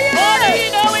 He is. Oh, do you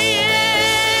know He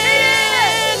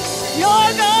is? Your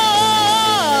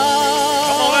God.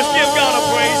 Come on, let's give God a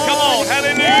praise. Come on,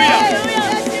 hallelujah.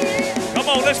 Yes, He is. Come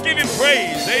on, let's give Him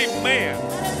praise. Amen.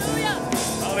 Hallelujah.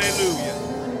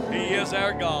 Hallelujah. He is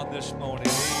our God this morning.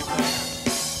 Amen.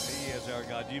 He is our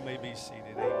God. You may be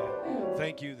seated. Amen.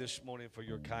 Thank you this morning for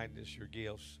your kindness, your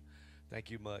gifts. Thank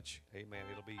you much. Amen.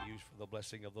 It'll be used for the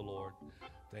blessing of the Lord.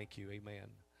 Thank you. Amen.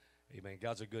 Amen.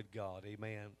 God's a good God.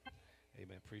 Amen.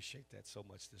 Amen. Appreciate that so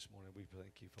much this morning. We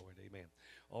thank you for it. Amen.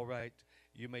 All right.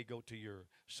 You may go to your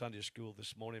Sunday school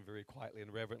this morning very quietly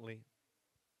and reverently.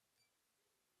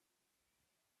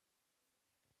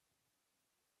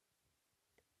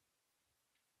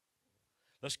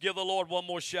 Let's give the Lord one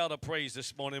more shout of praise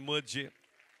this morning, would you?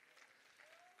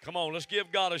 Come on, let's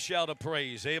give God a shout of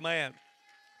praise. Amen.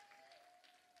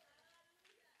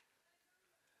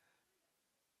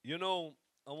 You know,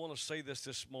 I want to say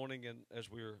this morning, and as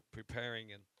we're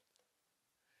preparing, and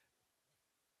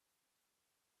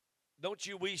don't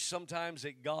you wish sometimes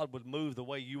that God would move the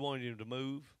way you wanted Him to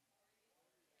move?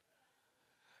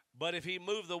 But if He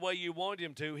moved the way you wanted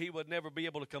Him to, He would never be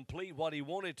able to complete what He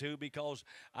wanted to, because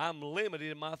I'm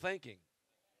limited in my thinking.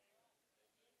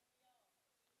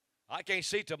 I can't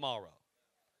see tomorrow.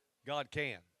 God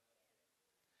can.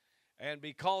 And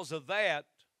because of that,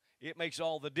 it makes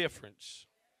all the difference.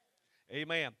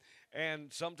 Amen.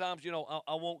 And sometimes,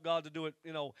 I want God to do it,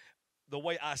 the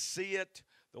way I see it,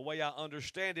 the way I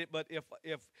understand it. But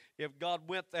if God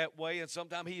went that way, and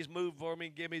sometimes He's moved for me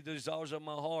and give me the desires of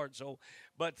my heart. So,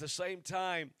 but at the same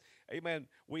time, amen,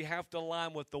 we have to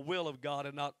align with the will of God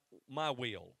and not my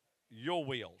will, your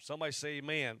will. Somebody say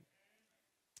amen.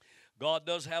 God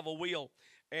does have a will.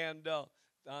 And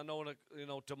I know,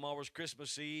 tomorrow's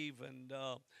Christmas Eve, and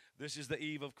this is the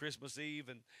eve of Christmas Eve,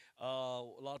 and a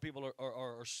lot of people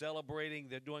are celebrating.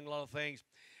 They're doing a lot of things.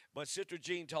 But Sister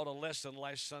Jean taught a lesson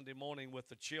last Sunday morning with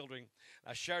the children.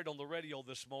 I shared on the radio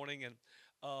this morning, and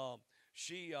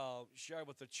she shared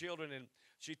with the children, and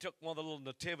she took one of the little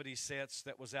nativity sets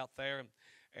that was out there,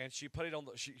 and she put it on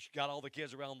she got all the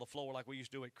kids around the floor like we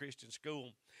used to do at Christian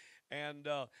school. And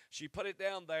she put it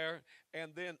down there,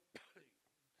 and then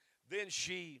then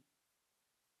she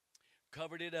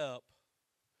covered it up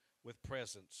with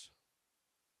presents.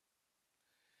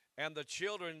 And the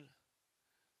children,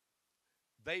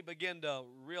 they began to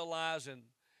realize,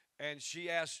 and she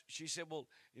said, well,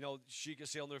 she could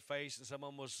see on their face, and some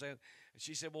of them was saying, and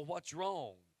she said, well, what's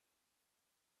wrong?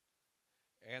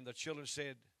 And the children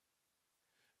said,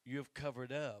 you've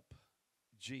covered up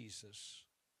Jesus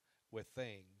with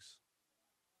things.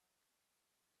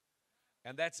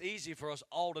 And that's easy for us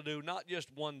all to do, not just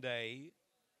one day,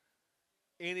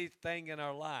 anything in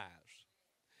our lives.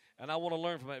 And I want to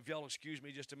learn from it. If y'all excuse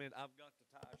me just a minute, I've got to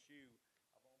tie a shoe.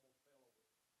 I've almost fell over.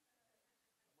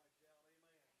 Somebody shout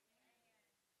amen.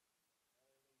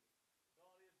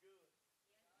 God is good.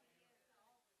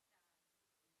 I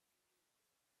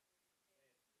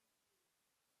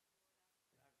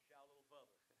can shout a little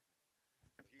further.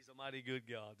 He's a mighty good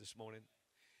God this morning.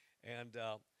 And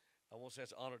I want to say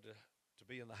it's an honor to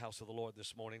be in the house of the Lord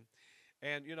this morning.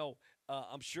 And,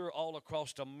 I'm sure all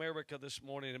across America this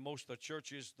morning, in most of the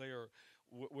churches,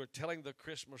 we're telling the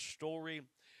Christmas story.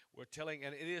 We're telling,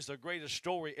 and it is the greatest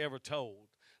story ever told.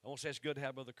 I want to say it's good to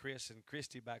have Brother Chris and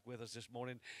Christy back with us this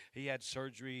morning. He had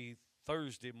surgery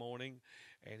Thursday morning,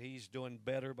 and he's doing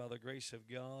better by the grace of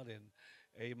God. And,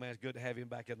 amen, it's good to have him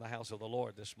back in the house of the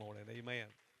Lord this morning. Amen.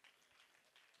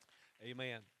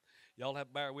 Amen. Y'all have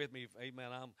to bear with me.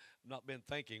 Amen. I've not been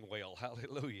thinking well.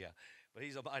 Hallelujah. But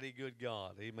He's a mighty good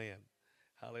God. Amen.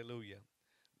 Hallelujah.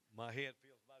 My head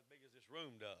feels about as big as this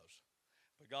room does.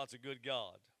 But God's a good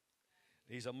God.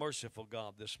 He's a merciful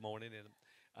God this morning, and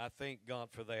I thank God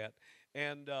for that.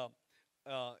 And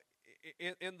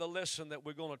in the lesson that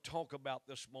we're going to talk about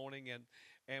this morning,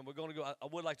 and we're going to go, I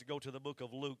would like to go to the book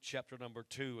of Luke, chapter number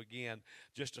 2 again,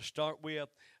 just to start with.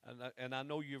 And I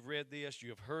know you've read this,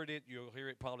 you've heard it, you'll hear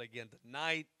it probably again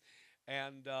tonight.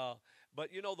 And but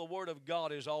the Word of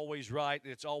God is always right,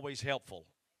 and it's always helpful.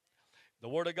 The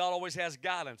Word of God always has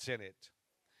guidance in it.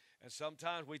 And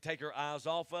sometimes we take our eyes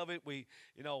off of it. We,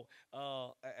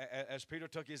 as Peter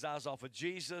took his eyes off of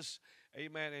Jesus,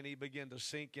 amen, and he began to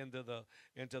sink into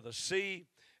the sea.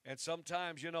 And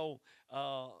sometimes,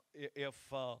 if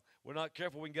we're not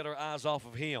careful, we can get our eyes off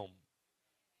of Him.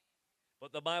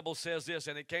 But the Bible says this,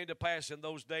 and it came to pass in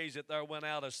those days that there went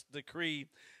out a decree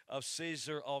of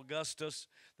Caesar Augustus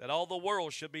that all the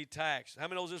world should be taxed. How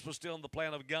many knows this was still in the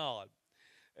plan of God?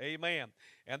 Amen.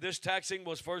 And this taxing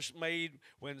was first made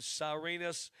when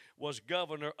Cyrenius was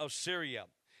governor of Syria.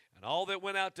 And all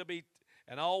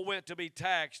went to be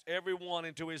taxed, every one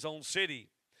into his own city.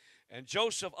 And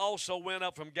Joseph also went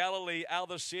up from Galilee out of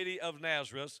the city of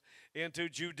Nazareth into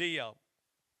Judea,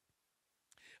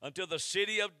 unto the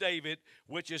city of David,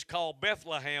 which is called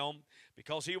Bethlehem,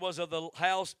 because he was of the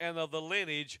house and of the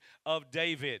lineage of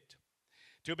David,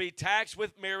 to be taxed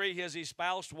with Mary, his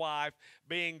espoused wife,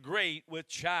 being great with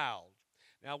child.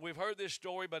 Now, we've heard this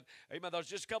story, but, amen, there's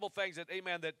just a couple things that,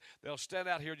 amen, that they'll stand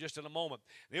out here just in a moment.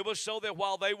 It was so that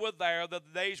while they were there, that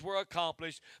the days were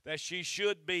accomplished, that she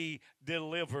should be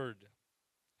delivered.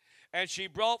 And she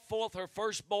brought forth her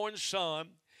firstborn son,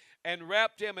 and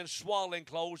wrapped him in swaddling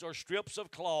clothes or strips of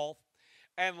cloth,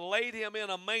 and laid him in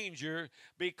a manger,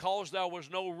 because there was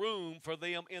no room for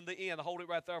them in the inn. Hold it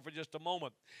right there for just a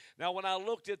moment. Now, when I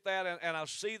looked at that and I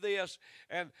see this,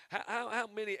 and how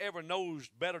many ever knows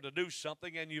better to do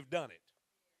something and you've done it?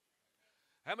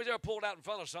 How many ever pulled out in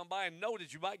front of somebody and know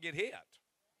that you might get hit?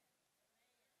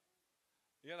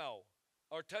 you know,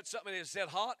 or touch something that said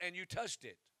hot and you touched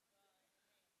it.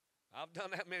 I've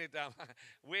done that many times.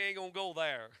 We ain't going to go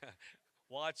there.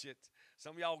 Watch it.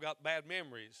 Some of y'all got bad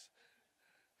memories.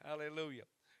 Hallelujah.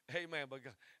 Amen. But,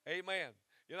 amen.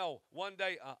 You know, one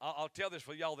day, I'll tell this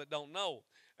for y'all that don't know.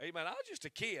 Amen. I was just a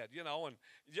kid, you know, and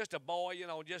just a boy, you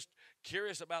know, just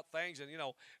curious about things. And, you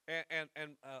know, and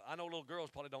I know little girls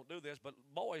probably don't do this, but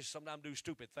boys sometimes do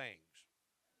stupid things.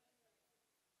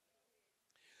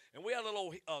 And we had a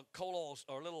little coal oil,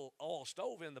 or little oil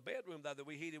stove in the bedroom that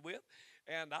we heated with.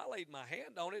 And I laid my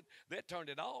hand on it. They turned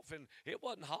it off, and it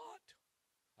wasn't hot.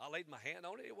 I laid my hand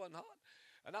on it. It wasn't hot.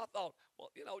 And I thought, well,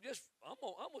 you know, I'm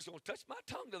just going to touch my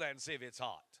tongue to that and see if it's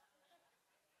hot.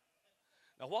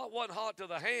 Now, what wasn't hot to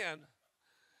the hand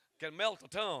can melt the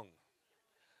tongue.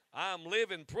 I'm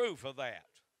living proof of that.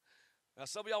 Now,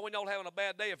 some of y'all, when y'all having a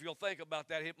bad day, if you'll think about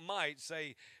that, it might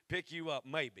say, pick you up,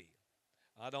 maybe.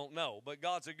 I don't know, but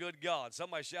God's a good God.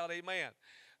 Somebody shout amen.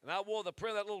 And I wore the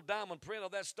print, that little diamond print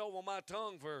of that stove on my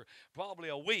tongue for probably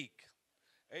a week.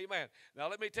 Amen. Now,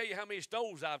 let me tell you how many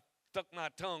stoves I've stuck my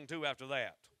tongue to after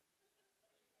that.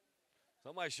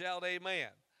 Somebody shout amen.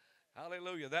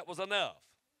 Hallelujah. That was enough.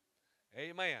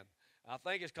 Amen. I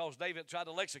think it's because David tried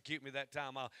to execute me that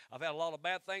time. I've had a lot of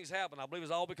bad things happen. I believe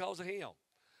it's all because of him.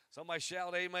 Somebody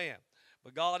shout amen.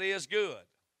 But God is good.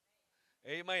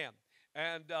 Amen.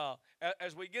 And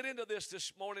as we get into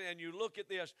this morning, and you look at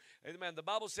this, amen, the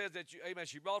Bible says that, amen,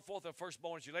 she brought forth her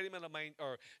firstborn, she laid him in a manger,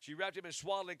 or she wrapped him in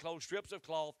swaddling clothes, strips of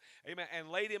cloth, amen, and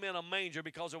laid him in a manger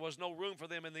because there was no room for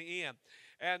them in the inn.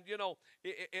 And, you know,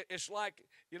 it's like,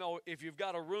 you know, if you've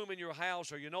got a room in your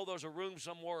house, or you know there's a room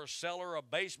somewhere, a cellar, a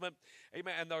basement,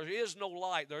 amen, and there is no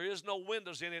light, there is no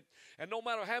windows in it, and no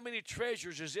matter how many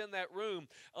treasures is in that room,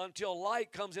 until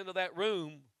light comes into that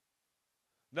room,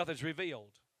 nothing's revealed.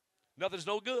 Nothing's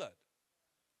no good.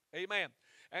 Amen.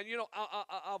 And, you know,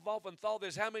 I've often thought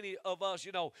this. How many of us,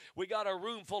 you know, we got a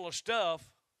room full of stuff,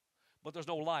 but there's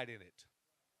no light in it.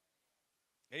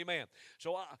 Amen.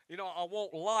 So, you know, I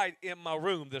want light in my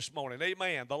room this morning.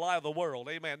 Amen. The light of the world.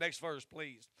 Amen. Next verse,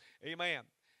 please. Amen.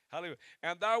 Hallelujah.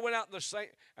 And there went out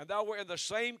there were in the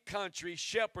same country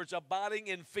shepherds abiding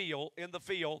in the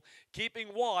field, keeping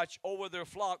watch over their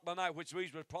flock by night, which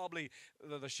means was probably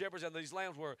the shepherds, and these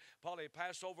lambs were probably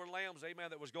Passover lambs,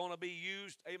 amen, that was going to be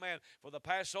used, amen, for the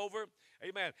Passover,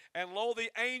 amen. And lo, the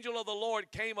angel of the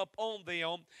Lord came upon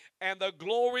them, and the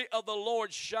glory of the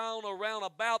Lord shone around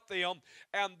about them,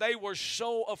 and they were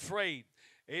so afraid.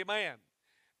 Amen.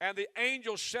 And the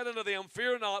angel said unto them,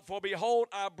 fear not, for behold,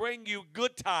 I bring you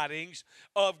good tidings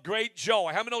of great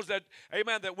joy. How many knows that,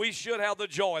 amen, that we should have the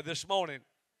joy this morning?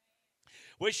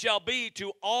 Which shall be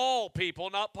to all people,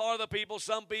 not part of the people,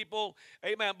 some people,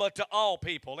 amen, but to all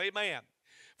people, amen.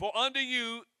 For unto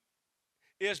you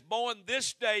is born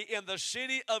this day in the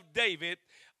city of David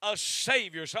a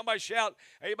Savior. Somebody shout,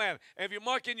 amen. And if you're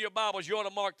marking your Bibles, you ought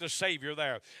to mark the Savior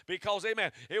there. Because,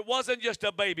 amen, it wasn't just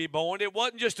a baby born. It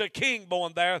wasn't just a king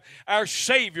born there. Our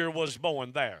Savior was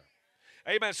born there.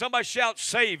 Amen. Somebody shout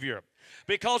Savior.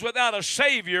 Because without a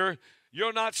Savior,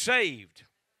 you're not saved.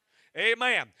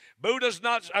 Amen. Buddha's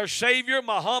not our Savior.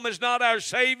 Muhammad's not our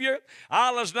Savior.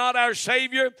 Allah's not our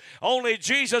Savior. Only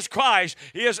Jesus Christ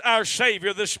is our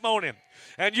Savior this morning.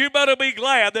 And you better be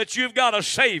glad that you've got a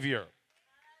Savior.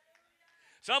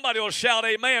 Somebody will shout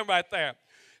amen right there.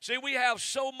 See, we have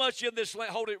so much in this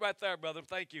land. Hold it right there, brother.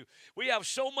 Thank you. We have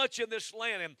so much in this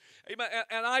land,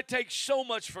 and I take so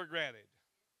much for granted.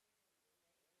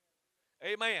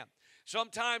 Amen.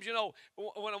 Sometimes, you know,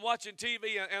 when I'm watching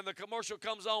TV and the commercial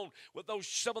comes on with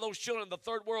some of those children in the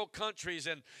third world countries,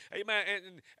 and amen,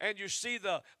 and you see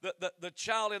the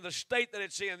child in the state that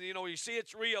it's in, you know, you see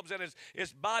its ribs and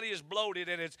its body is bloated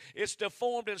and it's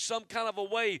deformed in some kind of a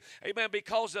way, amen,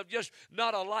 because of just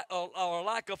not a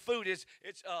lack of food. It's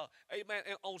amen,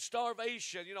 on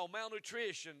starvation, you know,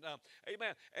 malnutrition,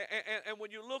 amen. And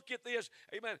when you look at this,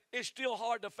 amen, it's still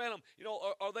hard to fathom, you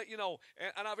know, or that, you know,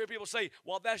 and I've heard people say,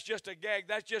 well, that's just a gag.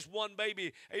 That's just one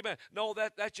baby. Amen. No,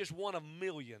 that's just one of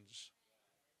millions.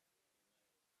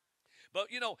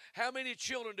 But, you know, how many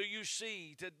children do you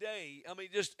see today? I mean,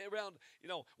 just around, you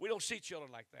know, we don't see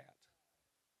children like that.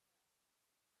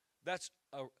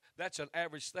 That's an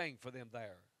average thing for them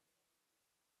there.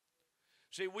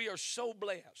 See, we are so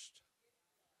blessed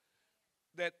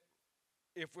that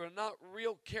if we're not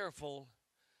real careful,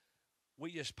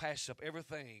 we just pass up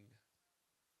everything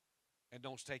and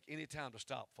don't take any time to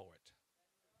stop for it.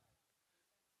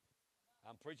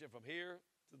 I'm preaching from here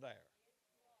to there.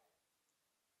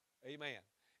 Amen.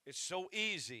 It's so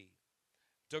easy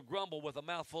to grumble with a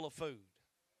mouthful of food.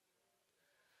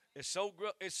 It's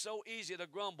so easy to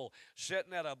grumble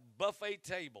sitting at a buffet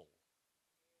table,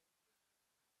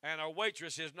 and our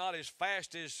waitress is not as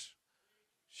fast as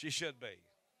she should be.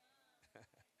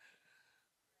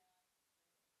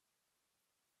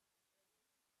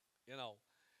 You know,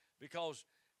 because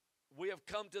we have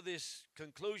come to this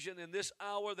conclusion in this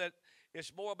hour that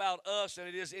it's more about us than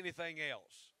it is anything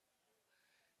else.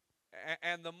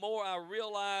 And the more I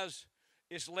realize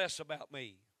it's less about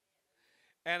me.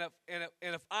 And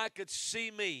if I could see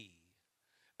me,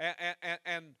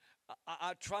 and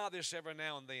I try this every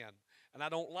now and then, and I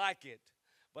don't like it,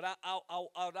 but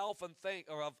I'd often think,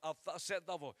 or I've said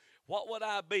over, what would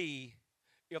I be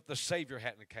if the Savior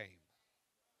hadn't came?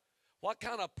 What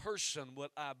kind of person would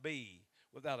I be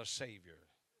without a Savior?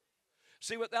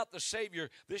 See, without the Savior,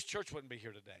 this church wouldn't be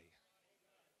here today.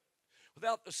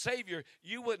 Without the Savior,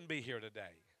 you wouldn't be here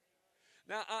today.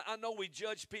 Now, I know we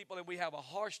judge people and we have a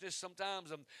harshness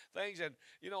sometimes and things, and,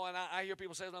 you know, and I hear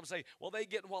people sometimes say, well, they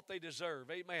getting what they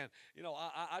deserve. Amen. You know,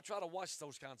 I try to watch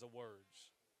those kinds of words.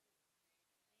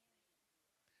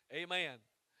 Amen.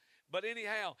 But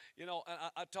anyhow, you know,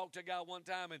 I talked to a guy one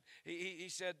time, and he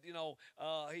said, you know,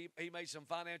 he made some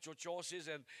financial choices,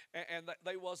 and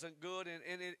they wasn't good, and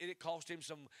it cost him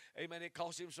some, amen, it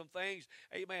cost him some things,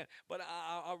 amen. But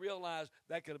I realized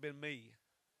that could have been me.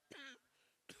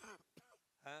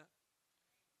 Huh?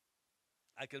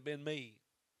 I could have been me.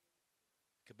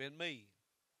 Could have been me.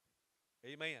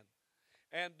 Amen.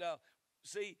 And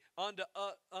see,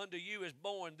 unto you is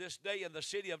born this day in the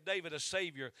city of David a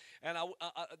Savior. And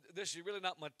this is really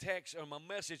not my text or my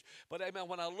message, but amen,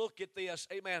 when I look at this,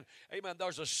 amen,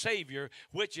 there's a Savior,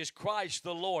 which is Christ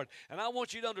the Lord. And I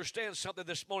want you to understand something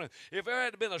this morning. If there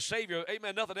had been a Savior,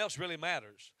 amen, nothing else really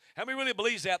matters. How many really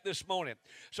believes that this morning?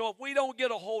 So if we don't get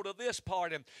a hold of this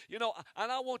part, and, you know, and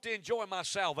I want to enjoy my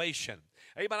salvation,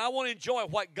 amen, I want to enjoy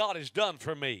what God has done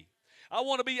for me. I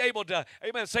want to be able to,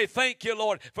 amen, say thank you,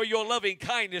 Lord, for your loving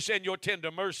kindness and your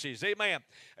tender mercies. Amen.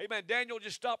 Amen. Daniel,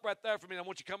 just stop right there for me. I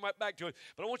want you to come right back to it.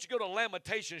 But I want you to go to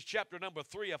Lamentations chapter number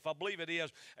 3, if I believe it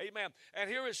is. Amen. And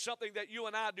here is something that you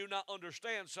and I do not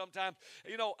understand sometimes.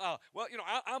 You know, well, you know,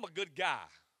 I'm a good guy.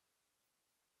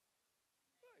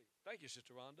 Hey, thank you,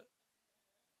 Sister Rhonda.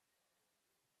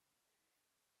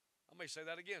 I may say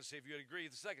that again, see if you agree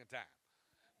the second time.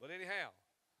 But anyhow.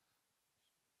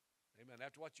 Amen.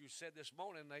 After what you said this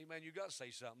morning, amen, you got to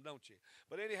say something, don't you?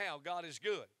 But anyhow, God is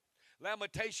good.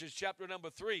 Lamentations chapter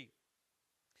number 3.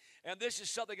 And this is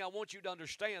something I want you to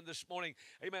understand this morning,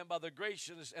 amen, by the grace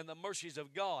and the mercies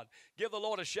of God. Give the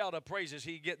Lord a shout of praise as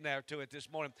He getting there to it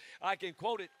this morning. I can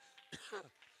quote it.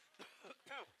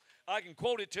 I can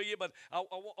quote it to you, but I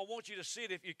want you to see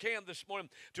it if you can this morning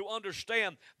to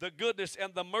understand the goodness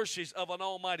and the mercies of an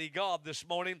almighty God this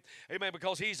morning. Amen,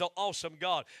 because He's an awesome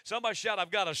God. Somebody shout,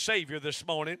 I've got a Savior this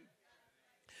morning.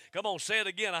 Come on, say it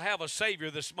again. I have a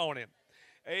Savior this morning.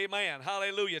 Amen.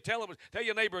 Hallelujah. Tell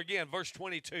your neighbor again, verse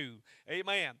 22.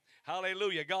 Amen.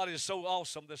 Hallelujah. God is so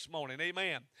awesome this morning.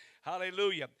 Amen.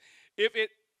 Hallelujah. If it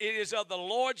is of the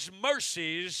Lord's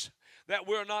mercies that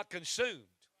we're not consumed.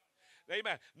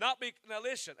 Amen. Now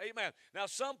listen, amen. Now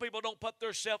some people don't put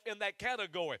themselves in that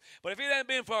category. But if it hadn't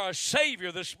been for our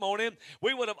Savior this morning,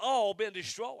 we would have all been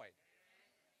destroyed.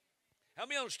 How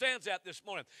many understands that this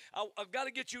morning? I've got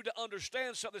to get you to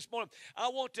understand something this morning. I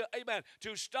want to, amen,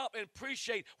 to stop and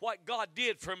appreciate what God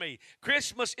did for me.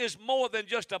 Christmas is more than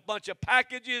just a bunch of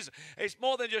packages. It's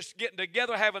more than just getting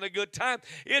together, having a good time.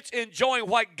 It's enjoying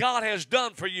what God has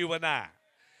done for you and I.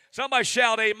 Somebody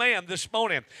shout amen this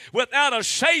morning. Without a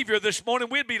Savior this morning,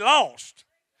 we'd be lost.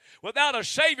 Without a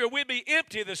Savior, we'd be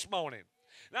empty this morning.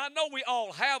 Now, I know we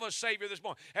all have a Savior this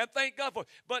morning, and thank God for it.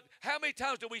 But how many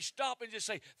times do we stop and just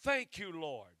say, thank you,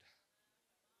 Lord?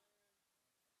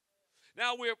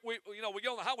 Now, we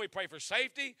go on the highway, we pray for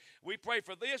safety. We pray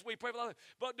for this, we pray for that.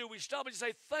 But do we stop and just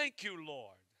say, thank you,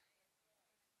 Lord?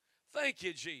 Thank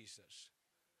you, Jesus.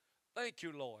 Thank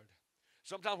you, Lord.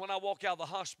 Sometimes when I walk out of the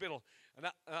hospital, and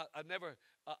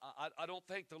I don't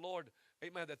thank the Lord,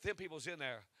 amen, that them people's in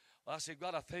there. I say,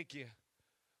 God, I thank you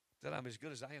that I'm as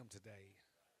good as I am today.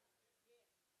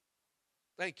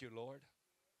 Thank you, Lord.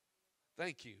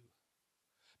 Thank you.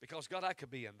 Because, God, I could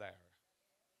be in there.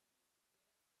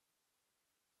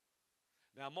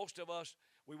 Now, most of us,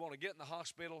 we want to get in the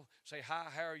hospital, say, hi,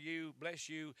 how are you? Bless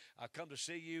you. I come to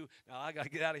see you. Now, I got to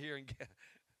get out of here and get.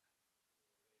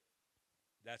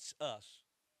 That's us.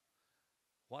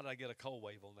 Why did I get a cold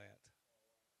wave on that?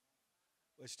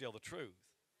 Well, it's still the truth.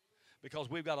 Because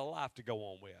we've got a life to go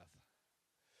on with.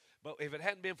 But if it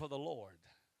hadn't been for the Lord,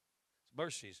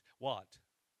 mercies, what?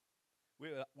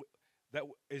 That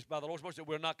is by the Lord's mercy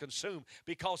we're not consumed,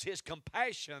 because His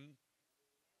compassion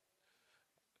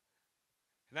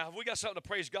Now, have we got something to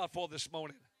praise God for this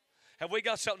morning? Have we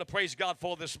got something to praise God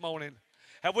for this morning?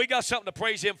 Have we got something to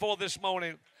praise Him for this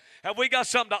morning? Have we got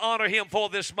something to honor Him for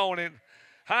this morning?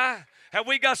 Huh? Have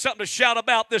we got something to shout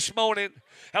about this morning?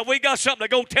 Have we got something to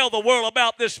go tell the world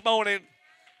about this morning?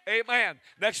 Amen.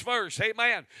 Next verse.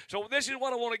 Amen. So this is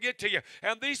what I want to get to you.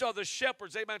 And these are the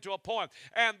shepherds, amen, to a point.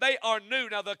 And they are new.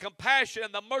 Now the compassion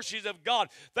and the mercies of God,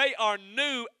 they are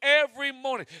new every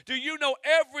morning. Do you know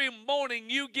every morning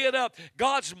you get up,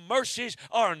 God's mercies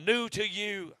are new to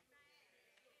you?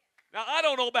 Now, I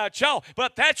don't know about y'all,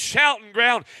 but that's shouting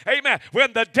ground. Amen.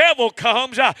 When the devil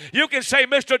comes, you can say,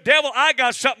 Mr. Devil, I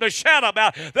got something to shout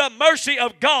about. The mercy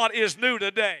of God is new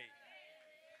today.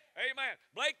 Amen.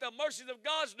 Blake, the mercies of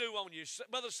God's new on you.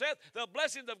 Brother Seth, the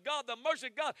blessings of God, the mercy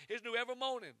of God is new every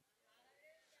morning.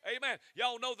 Amen.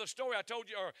 Y'all know the story I told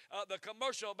you, or the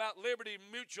commercial about Liberty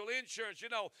Mutual Insurance. You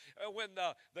know, when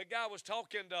the guy was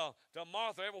talking to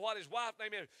Martha, what his wife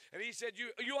name is, and he said,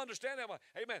 you understand that?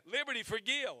 Amen. Liberty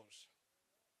forgives.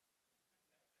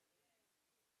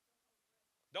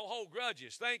 Don't hold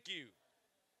grudges. Thank you.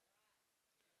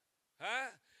 Huh?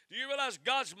 Do you realize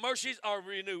God's mercies are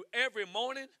renewed every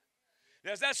morning?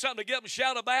 Now, is that something to get up and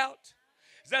shout about?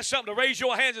 Is that something to raise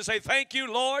your hands and say, thank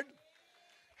you, Lord?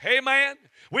 Amen.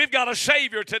 We've got a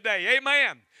Savior today.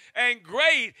 Amen. And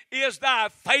great is thy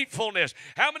faithfulness.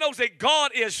 How many knows that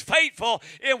God is faithful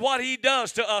in what He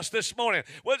does to us this morning?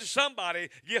 Will somebody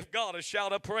give God a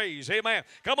shout of praise? Amen.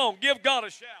 Come on, give God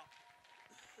a shout.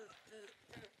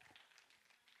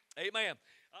 Amen.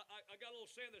 I got a little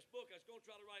saying in this book. I was going to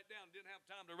try to write it down. Didn't have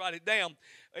time to write it down.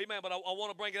 Amen. But I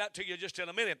want to bring it out to you just in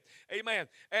a minute. Amen.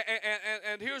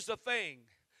 And here's the thing.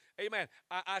 Amen.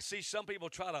 I see some people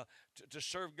try to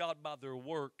serve God by their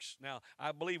works. Now,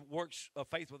 I believe works of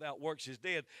faith without works is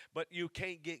dead, but you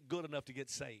can't get good enough to get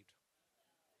saved.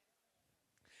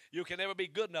 You can never be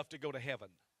good enough to go to heaven.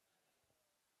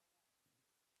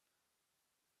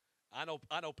 I know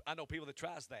people that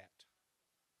tries that.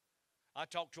 I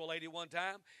talked to a lady one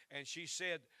time, and she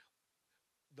said,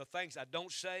 the things I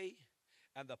don't say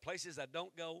and the places I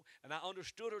don't go, and I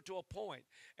understood her to a point.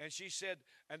 And she said,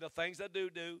 and the things I do,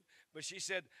 but she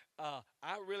said, I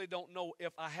really don't know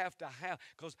if I have to have,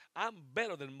 because I'm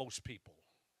better than most people.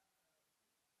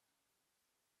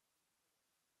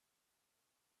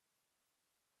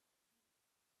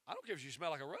 I don't care if you smell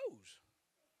like a rose.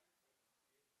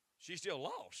 She's still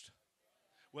lost.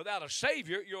 Without a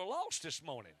Savior, you're lost this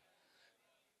morning.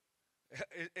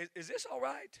 Is this all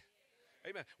right?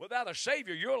 Amen. Without a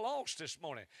Savior, you're lost this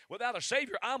morning. Without a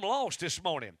Savior, I'm lost this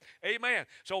morning. Amen.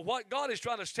 So what God is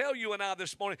trying to tell you and I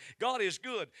this morning, God is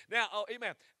good. Now,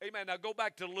 amen. Amen. Now go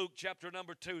back to Luke chapter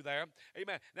number 2 there.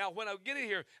 Amen. Now when I get in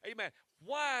here, amen,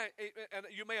 why, and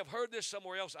you may have heard this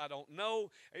somewhere else, I don't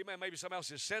know. Amen. Maybe somebody else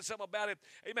has said something about it.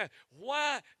 Amen.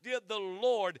 Why did the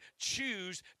Lord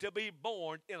choose to be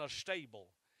born in a stable?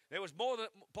 There was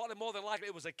probably more than likely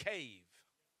it was a cave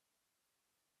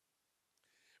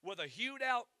with a hewed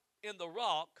out in the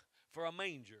rock for a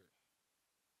manger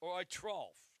or a trough.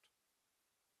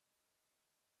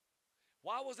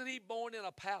 Why wasn't He born in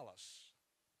a palace?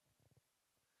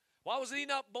 Why was He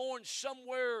not born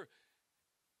somewhere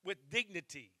with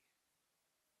dignity?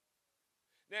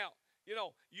 Now, you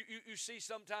know, you see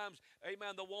sometimes,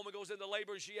 amen, the woman goes into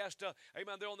labor and she has to,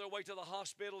 amen, they're on their way to the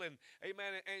hospital and,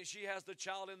 amen, and she has the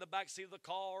child in the back seat of the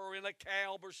car or in a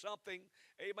cab or something,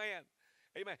 amen.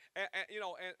 Amen. And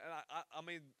I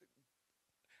mean,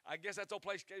 I guess that's no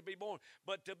place to be born.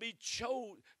 But to be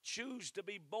choose to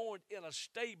be born in a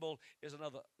stable is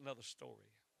another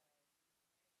story.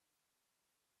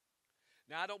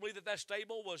 Now, I don't believe that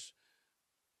stable was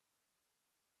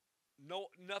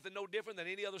nothing no different than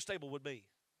any other stable would be.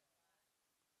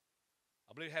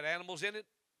 I believe it had animals in it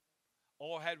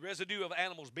or had residue of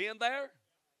animals being there.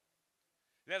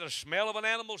 It had a smell of an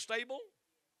animal stable.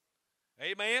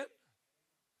 Amen.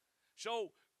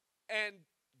 So, and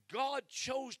God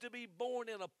chose to be born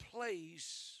in a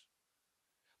place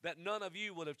that none of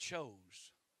you would have chose.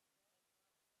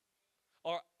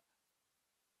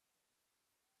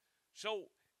 So,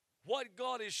 what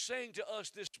God is saying to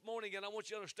us this morning, and I want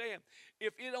you to understand,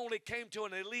 if it only came to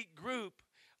an elite group,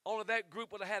 only that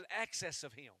group would have had access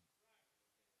of Him.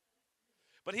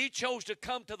 But He chose to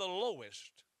come to the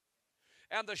lowest,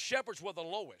 and the shepherds were the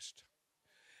lowest.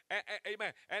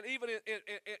 Amen. And even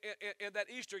in that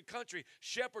eastern country,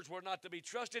 shepherds were not to be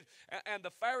trusted. And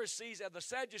the Pharisees and the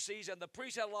Sadducees and the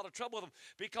priests had a lot of trouble with them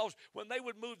because when they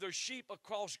would move their sheep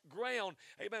across ground,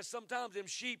 amen, sometimes them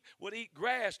sheep would eat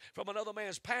grass from another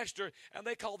man's pasture, and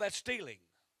they call that stealing.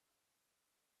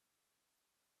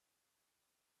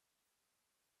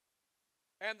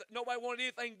 And nobody wanted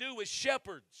anything to do with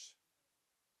shepherds.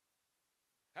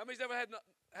 How many's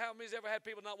ever had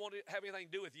people not want to have anything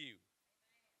to do with you?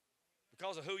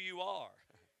 Because of who you are.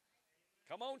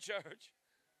 Come on, church.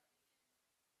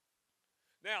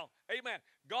 Now, amen,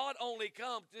 God only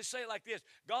come, just say it like this,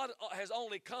 God has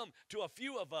only come to a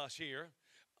few of us here,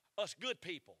 us good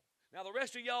people. Now, the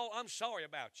rest of y'all, I'm sorry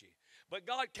about you. But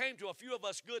God came to a few of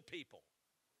us good people.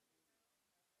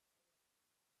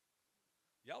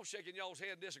 Y'all shaking y'all's head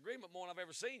in disagreement more than I've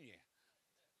ever seen you.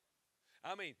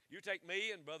 I mean, you take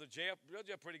me and Brother Jeff. Brother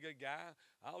Jeff, pretty good guy.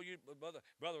 Oh, you, Brother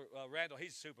Randall,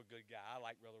 he's a super good guy. I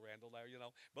like Brother Randall there, you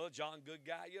know. Brother John, good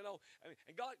guy, you know. I mean,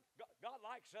 and God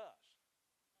likes us.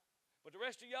 But the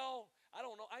rest of y'all, I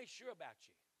don't know. I ain't sure about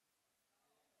you.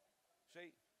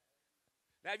 See?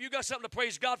 Now, have you got something to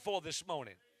praise God for this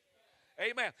morning?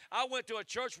 Amen. I went to a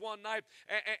church one night,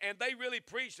 and they really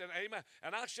preached, and amen.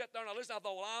 And I sat there and I listened. I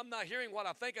thought, well, I'm not hearing what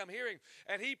I think I'm hearing.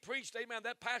 And he preached, amen,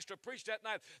 that pastor preached that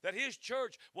night that his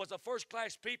church was a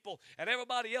first-class people, and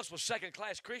everybody else was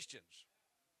second-class Christians.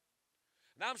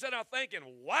 Now I'm sitting there thinking,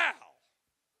 wow.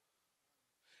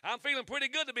 I'm feeling pretty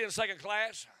good to be in second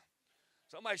class.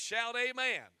 Somebody shout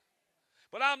amen.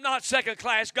 But I'm not second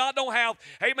class. God don't have,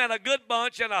 amen, a good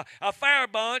bunch and a fair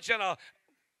bunch and a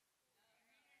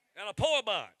poor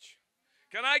bunch.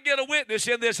 Can I get a witness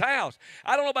in this house?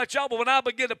 I don't know about y'all, but when I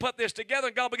begin to put this together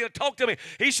and God began to talk to me,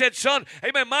 he said, son,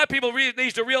 amen, my people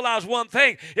needs to realize one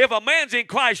thing. If a man's in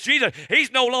Christ Jesus,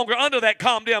 he's no longer under that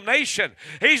condemnation.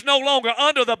 He's no longer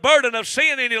under the burden of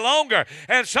sin any longer.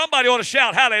 And somebody ought to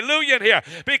shout hallelujah in here,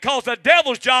 because the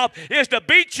devil's job is to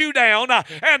beat you down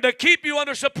and to keep you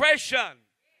under suppression.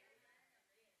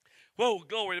 Whoa,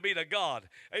 glory be to God.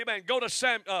 Amen. Go to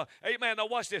Sam. Amen. Now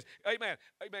watch this. Amen.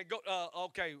 Amen. Go.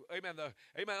 Okay. Amen.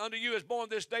 Amen. Unto you is born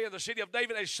this day in the city of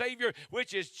David a Savior,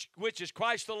 which is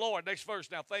Christ the Lord. Next verse.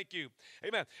 Now, thank you.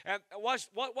 Amen. And what's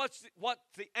what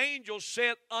the angel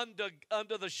said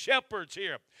unto the shepherds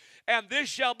here. And this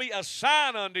shall be a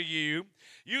sign unto you.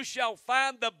 You shall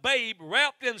find the babe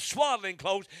wrapped in swaddling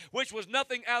clothes, which was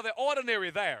nothing out of the ordinary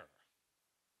there.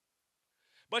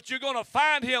 But you're going to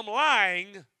find him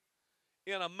lying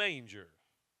in a manger.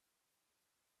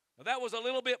 Now that was a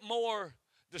little bit more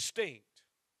distinct.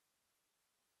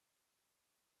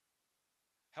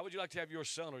 How would you like to have your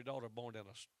son or daughter born in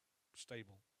a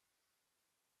stable?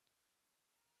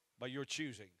 By your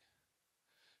choosing.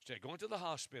 Instead of going to the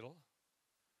hospital,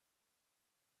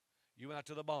 you went out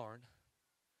to the barn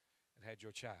and had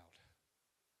your child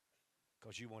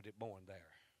because you wanted it born there.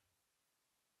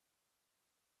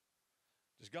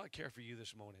 Does God care for you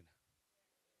this morning?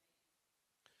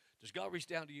 Does God reach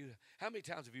down to you? How many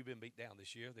times have you been beat down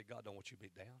this year that God don't want you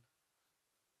beat down?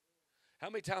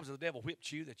 How many times has the devil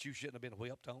whipped you that you shouldn't have been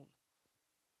whipped on?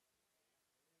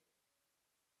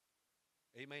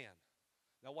 Amen.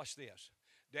 Now watch this.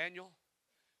 Daniel,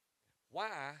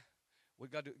 why? We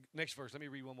got to next verse. Let me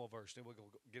read one more verse, then we're going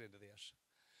to get into this.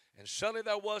 And suddenly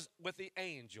there was with the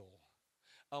angel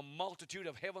a multitude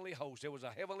of heavenly hosts. There was a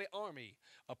heavenly army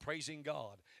of praising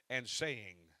God and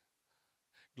saying,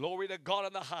 glory to God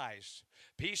in the highest,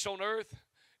 peace on earth,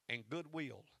 and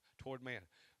goodwill toward man.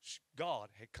 God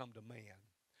had come to man.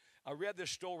 I read this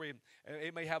story, and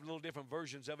it may have little different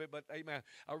versions of it, but amen.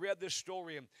 I read this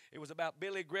story, and it was about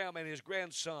Billy Graham and his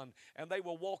grandson, and they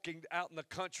were walking out in the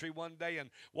country one day and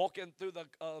walking through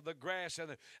the grass,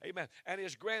 and amen. And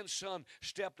his grandson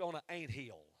stepped on an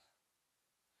anthill,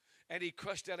 and he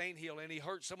crushed that anthill, and he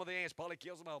hurt some of the ants, probably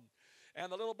killed some of them. And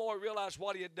the little boy realized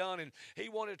what he had done, and he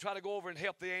wanted to try to go over and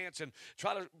help the ants and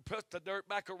try to put the dirt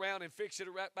back around and fix it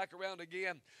right back around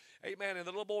again. Amen. And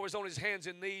the little boy was on his hands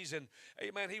and knees, and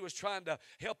amen, he was trying to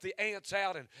help the ants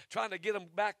out and trying to get them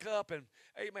back up. And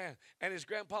amen. And his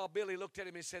grandpa Billy looked at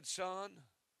him and said, son,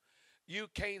 you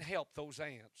can't help those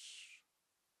ants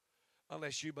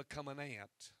unless you become an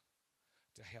ant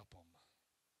to help them.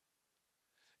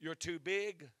 You're too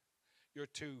big. You're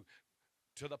too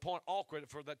to the point awkward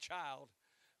for the child.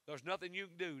 There's nothing you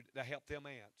can do to help them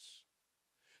ants.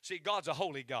 See, God's a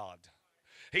holy God.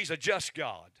 He's a just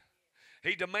God.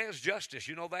 He demands justice.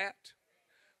 You know that?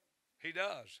 He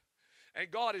does. And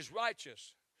God is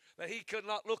righteous, that he could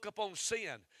not look upon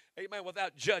sin, amen,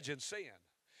 without judging sin.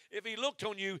 If he looked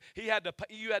on you, you had to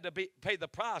pay the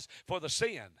price for the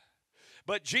sin.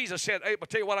 But Jesus said, hey, I'll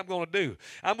tell you what I'm going to do.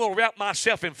 I'm going to wrap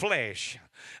myself in flesh.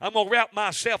 I'm going to wrap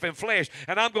myself in flesh,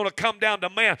 and I'm going to come down to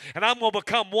man, and I'm going to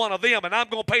become one of them, and I'm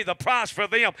going to pay the price for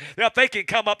them that they can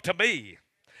come up to me.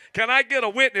 Can I get a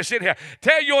witness in here?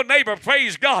 Tell your neighbor,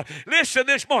 praise God. Listen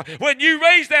this morning. When you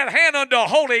raise that hand unto a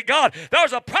holy God,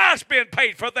 there's a price being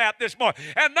paid for that this morning.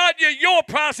 And not your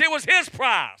price, it was his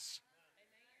price.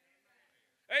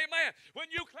 Amen. When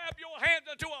you clap your hands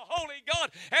unto a holy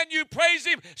God and you praise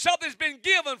Him, something's been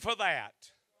given for that.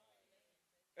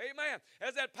 Amen.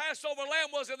 As that Passover lamb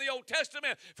was in the Old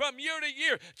Testament, from year to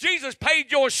year, Jesus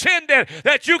paid your sin debt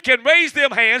that you can raise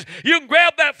them hands. You can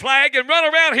grab that flag and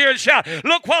run around here and shout,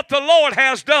 look what the Lord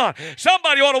has done.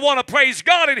 Somebody ought to want to praise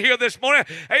God in here this morning.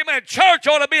 Amen. Church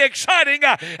ought to be exciting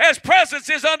as presence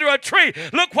is under a tree.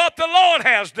 Look what the Lord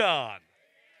has done.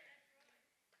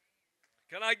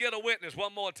 Can I get a witness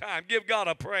one more time? Give God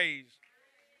a praise.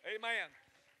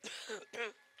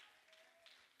 Amen.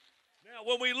 Now,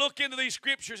 when we look into these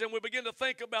scriptures and we begin to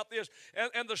think about this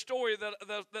and the story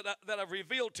that I've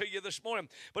revealed to you this morning,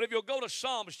 but if you'll go to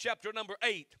Psalms chapter number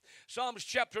 8, Psalms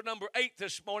chapter number 8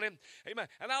 this morning, amen,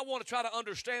 and I want to try to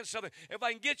understand something. If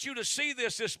I can get you to see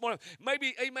this morning,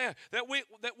 maybe, amen, that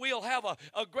we'll have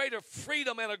a greater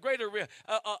freedom and a greater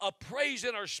a praise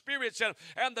in our spirits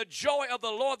and the joy of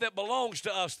the Lord that belongs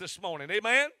to us this morning,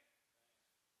 amen?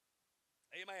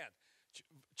 Amen.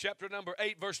 Chapter number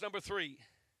 8, verse number 3.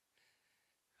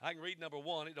 I can read number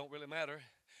 1, it don't really matter.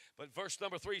 But verse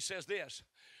number 3 says this,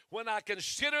 when I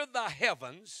consider the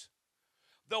heavens,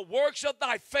 the works of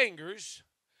thy fingers,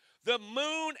 the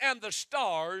moon and the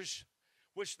stars,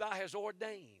 which thou hast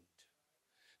ordained.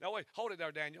 Now wait, hold it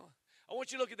there, Daniel. I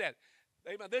want you to look at that.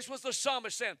 Amen. This was the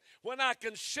psalmist saying, when I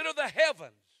consider the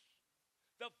heavens,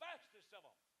 the vastness of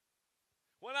them,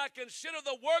 when I consider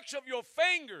the works of your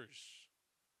fingers,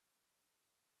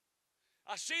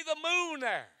 I see the moon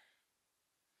there.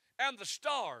 And the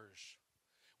stars,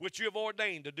 which you have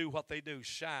ordained to do what they do,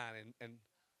 shine, and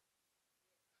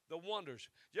the wonders.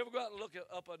 Do you ever go out and look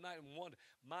up at night and wonder,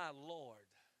 my Lord?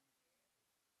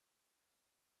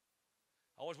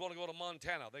 I always want to go to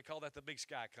Montana. They call that the big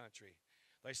sky country.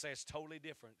 They say it's totally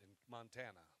different in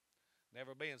Montana.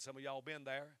 Never been. Some of y'all been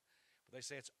there. But they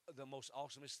say it's the most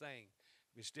awesomest thing.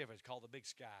 It's different. It's called the big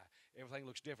sky. Everything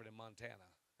looks different in Montana.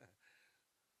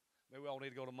 Maybe we all need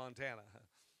to go to Montana.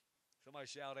 Somebody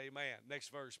shout amen.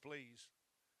 Next verse, please.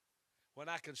 When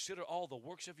I consider all the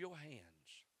works of your hands,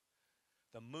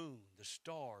 the moon, the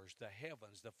stars, the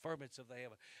heavens, the firmaments of the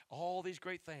heaven, all these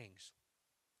great things.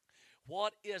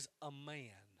 What is a man?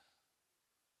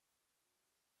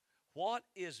 What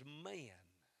is man?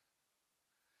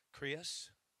 Chris?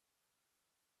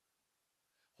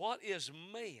 What is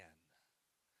man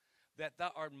that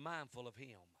thou art mindful of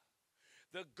him?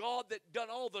 The God that done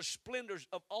all the splendors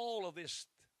of all of this.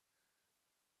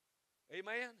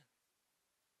 Amen?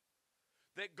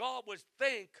 That God would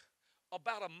think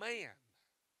about a man.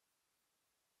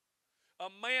 A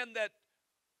man that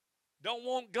don't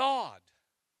want God.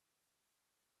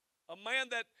 A man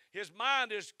that his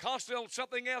mind is constantly on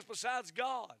something else besides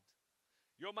God.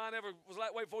 Your mind ever was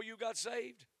that way before you got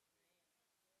saved?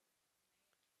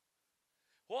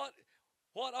 What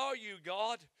are you,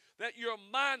 God? That you're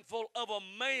mindful of a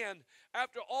man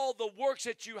after all the works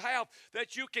that you have,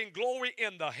 that you can glory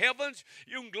in the heavens,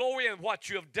 you can glory in what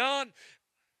you have done.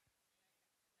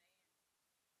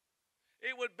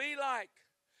 It would be like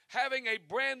having a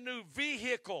brand new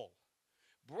vehicle,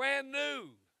 brand new.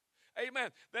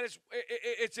 Amen. That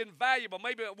it's invaluable.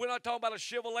 Maybe we're not talking about a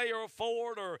Chevrolet or a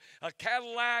Ford or a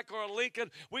Cadillac or a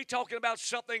Lincoln. We're talking about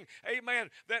something, amen,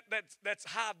 that's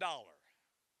high dollar.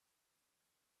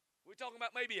 We're talking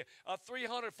about maybe a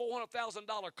 $300,000,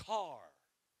 $400,000 car.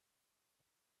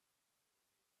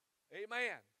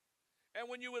 Amen. And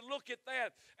when you would look at that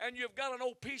and you've got an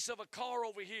old piece of a car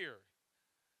over here,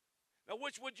 now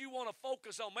which would you want to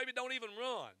focus on? Maybe don't even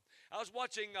run. I was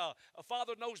watching A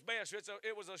Father Knows Best.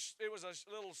 It was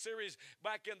a little series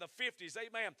back in the 50s.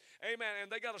 Amen. Amen. And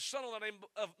they got a son on the name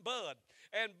of Bud.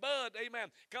 And Bud, amen,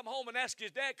 come home and ask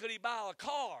his dad, could he buy a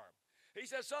car? He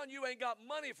said, son, you ain't got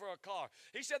money for a car.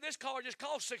 He said, this car just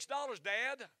cost $6,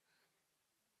 Dad.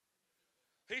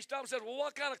 He stopped and said, well,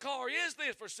 what kind of car is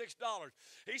this for $6?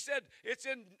 He said, it's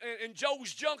in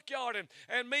Joe's junkyard,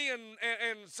 and me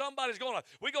and somebody's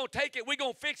we're going to take it, we're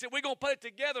going to fix it, we're going to put it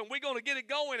together, and we're going to get it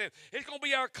going, and it's going to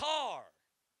be our car.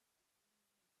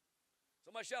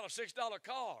 Somebody shout a $6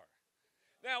 car.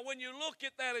 Now, when you look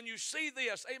at that and you see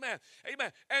this, amen,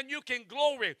 amen, and you can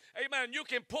glory, amen, you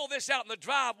can pull this out in the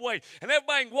driveway, and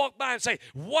everybody can walk by and say,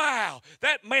 wow,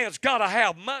 that man's got to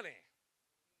have money.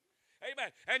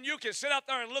 Amen. And you can sit out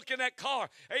there and look in that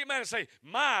car, amen, and say,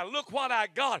 my, look what I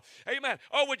got. Amen.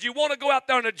 Or would you want to go out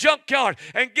there in the junkyard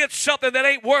and get something that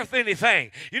ain't worth anything?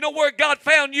 You know where God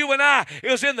found you and I? It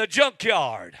was in the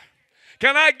junkyard.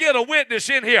 Can I get a witness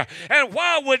in here? And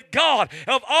why would God,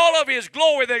 of all of his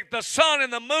glory, the sun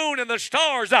and the moon and the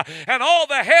stars and all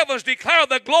the heavens declare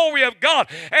the glory of God,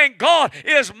 and God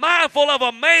is mindful of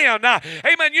a man.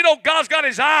 Amen. You know, God's got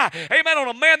his eye, amen, on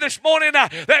a man this morning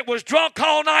that was drunk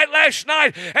all night last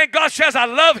night, and God says, I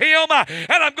love him,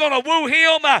 and I'm going to woo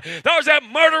him. There's that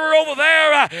murderer over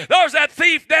there. There's that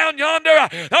thief down yonder.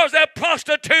 There's that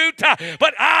prostitute.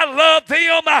 But I love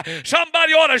them.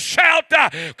 Somebody ought to shout,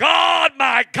 God,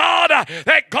 my God,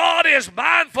 that God is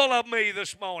mindful of me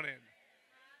this morning.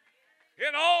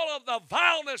 In all of the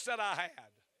vileness that I had.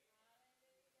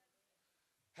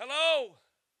 Hello?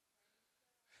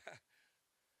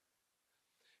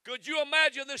 Could you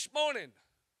imagine this morning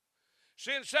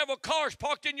seeing several cars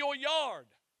parked in your yard,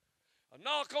 a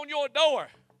knock on your door?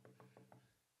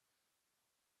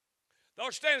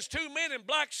 There stands two men in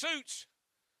black suits.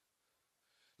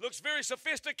 Looks very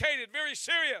sophisticated, very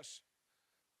serious.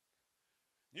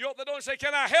 You open the door and say,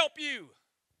 can I help you?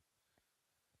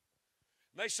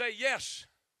 And they say, yes.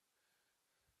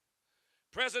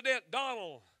 President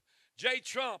Donald J.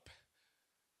 Trump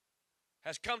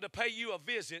has come to pay you a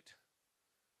visit.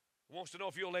 Wants to know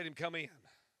if you'll let him come in.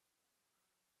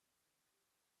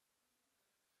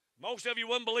 Most of you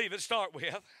wouldn't believe it to start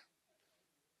with.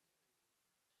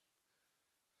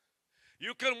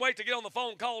 You couldn't wait to get on the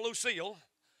phone and call Lucille.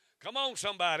 Come on,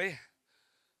 somebody.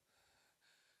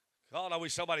 God, I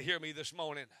wish somebody hear me this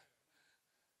morning.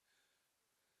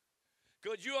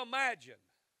 Could you imagine?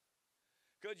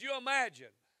 Could you imagine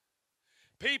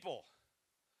people,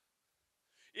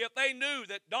 if they knew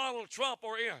that Donald Trump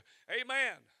or,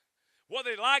 amen,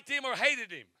 whether they liked him or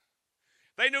hated him,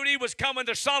 they knew he was coming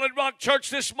to Solid Rock Church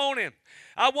this morning,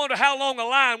 I wonder how long a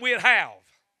line we'd have.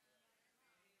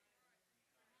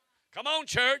 Come on,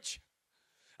 church.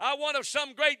 I wonder if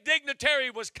some great dignitary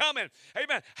was coming,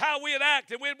 amen, how we'd act,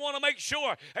 and we'd want to make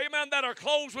sure, amen, that our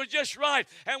clothes were just right,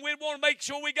 and we'd want to make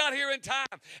sure we got here in time,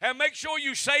 and make sure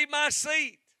you saved my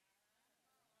seat.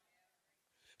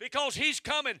 Because he's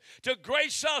coming to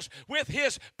grace us with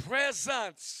his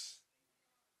presence.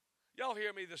 Y'all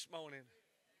hear me this morning?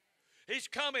 He's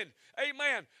coming,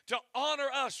 amen, to honor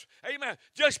us, amen,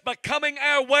 just by coming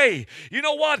our way. You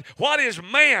know what? What is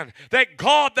man? That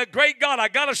God, the great God, I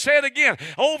got to say it again,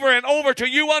 over and over till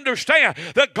you understand.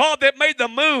 The God that made the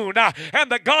moon,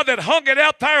 and the God that hung it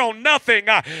out there on nothing,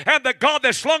 and the God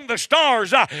that slung the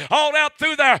stars all out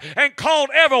through there and called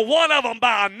every one of them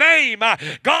by a name.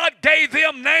 God gave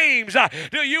them names.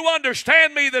 Do you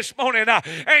understand me this morning?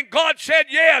 And God said,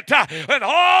 yet, and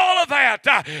all of that,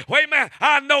 amen,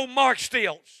 I know Mark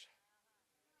Stilts.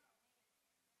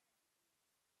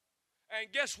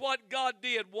 And guess what God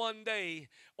did one day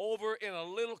over in a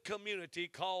little community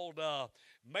called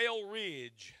Male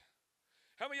Ridge?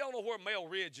 How many of y'all know where Male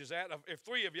Ridge is at? If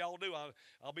three of y'all do,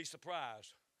 I'll be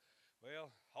surprised.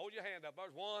 Well, hold your hand up.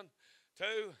 There's one,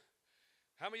 two.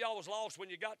 How many of y'all was lost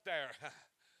when you got there?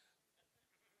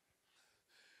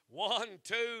 1,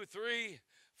 2, 3,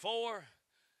 4.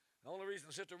 The only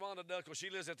reason Sister Rhonda does, because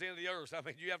she lives at the end of the earth. I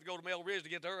mean, you have to go to Male Ridge to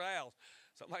get to her house.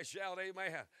 Somebody shout,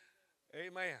 amen.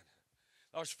 Amen.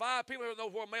 There's 5 people who know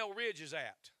where Male Ridge is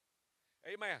at.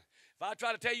 Amen. If I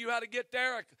try to tell you how to get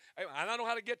there, and I know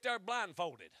how to get there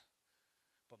blindfolded.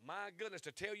 But my goodness,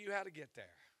 to tell you how to get there,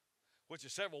 which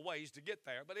is several ways to get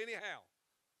there, but anyhow.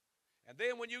 And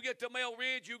then when you get to Male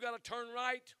Ridge, you got to turn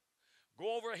right,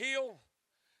 go over a hill,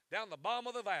 down the bottom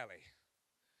of the valley.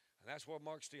 And that's where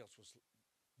Mark Stilts was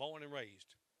born and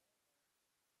raised.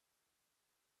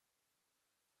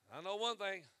 I know one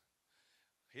thing.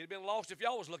 He'd have been lost if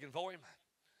y'all was looking for him.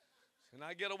 And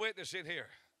I get a witness in here.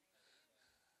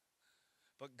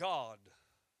 But God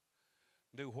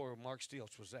knew where Mark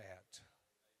Stilts was at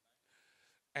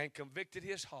and convicted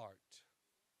his heart.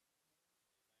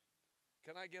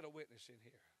 Can I get a witness in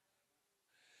here?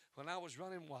 When I was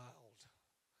running wild,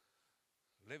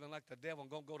 living like the devil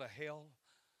and going to go to hell,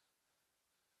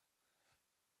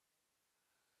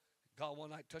 God one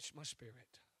night touched my spirit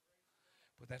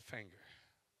with that finger.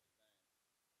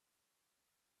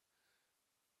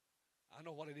 I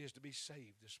know what it is to be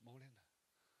saved this morning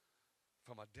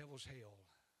from a devil's hell.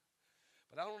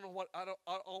 But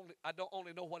I don't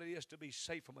only know what it is to be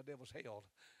saved from a devil's hell.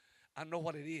 I know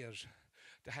what it is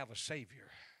to have a Savior.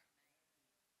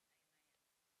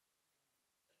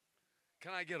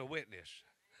 Can I get a witness?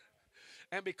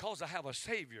 And because I have a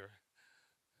Savior,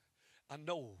 I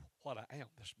know what I am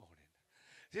this morning.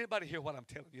 Does anybody hear what I'm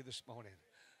telling you this morning?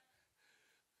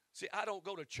 See, I don't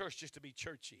go to church just to be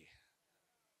churchy.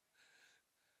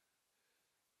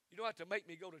 You don't have to make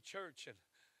me go to church. And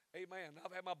amen,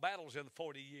 I've had my battles in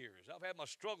 40 years. I've had my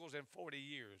struggles in 40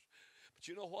 years. But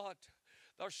you know what?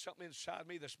 there's something inside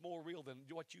me that's more real than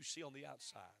what you see on the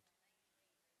outside.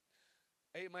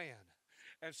 Amen.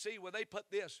 And see, when they put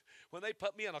me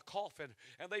in a coffin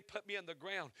and they put me in the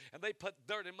ground and they put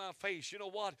dirt in my face, you know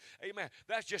what? Amen.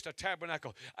 That's just a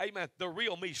tabernacle. Amen. The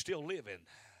real me's still living.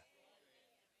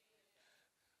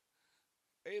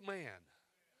 Amen.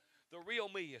 The real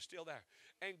me is still there.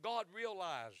 And God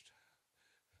realized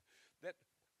that,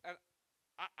 and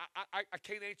I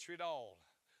can't answer it all,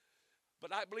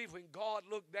 but I believe when God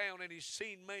looked down and He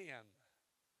seen man,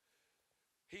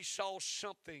 He saw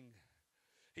something.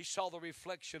 He saw the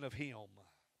reflection of Him.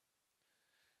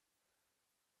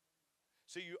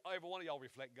 See, every one of y'all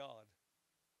reflect God.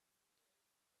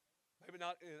 Maybe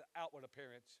not in outward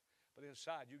appearance, but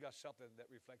inside you got something that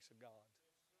reflects of God.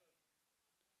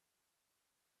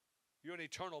 You're an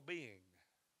eternal being.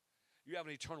 You have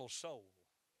an eternal soul.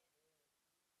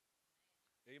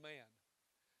 Amen.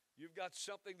 You've got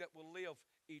something that will live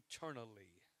eternally.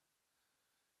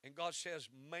 And God says,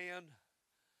 man,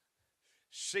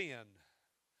 sin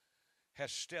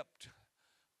has stepped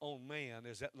on man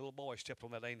as that little boy stepped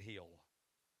on that ant hill.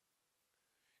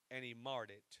 And he marred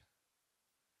it.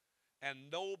 And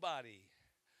nobody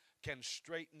can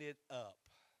straighten it up.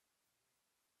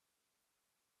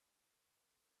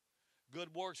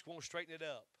 Good works won't straighten it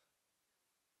up.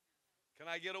 Can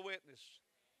I get a witness?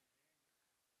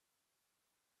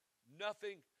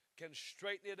 Nothing can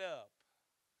straighten it up.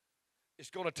 It's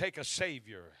going to take a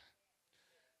Savior.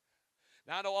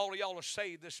 Now, I know all of y'all are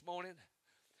saved this morning,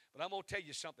 but I'm going to tell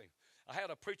you something. I had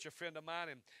a preacher friend of mine,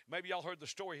 and maybe y'all heard the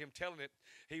story, him telling it.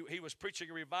 He was preaching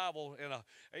a revival in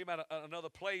another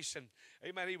place, and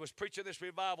amen, he was preaching this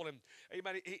revival, and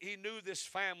amen, he knew this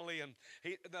family, and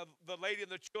the lady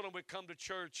and the children would come to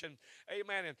church, and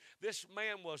amen, and this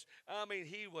man was, I mean,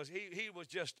 he was a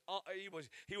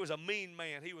mean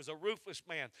man. He was a ruthless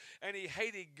man, and he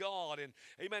hated God, and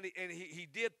amen, and he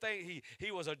did things.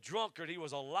 He was a drunkard. He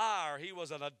was a liar. He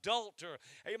was an adulterer.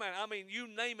 Amen. I mean, you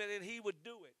name it, and he would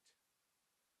do it.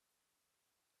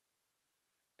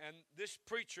 And this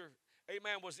preacher,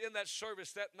 amen, was in that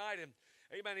service that night, and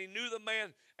amen, he knew the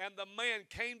man, and the man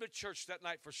came to church that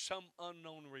night for some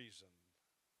unknown reason.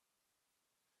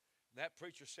 And that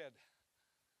preacher said,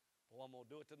 well, I'm going to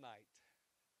do it tonight.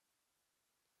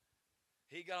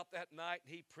 He got up that night,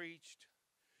 and he preached.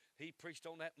 He preached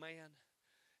on that man.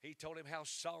 He told him how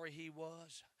sorry he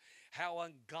was, how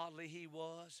ungodly he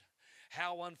was,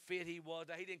 how unfit he was.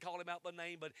 Now, he didn't call him out by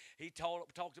name, but he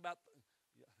talked about.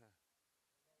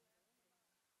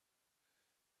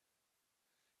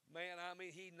 Man, I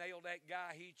mean, he nailed that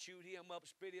guy. He chewed him up,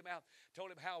 spit him out,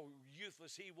 told him how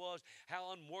useless he was,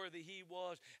 how unworthy he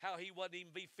was, how he wouldn't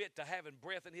even be fit to having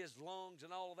breath in his lungs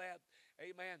and all of that.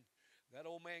 Amen. That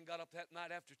old man got up that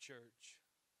night after church.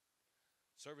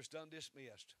 Service done,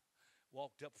 dismissed.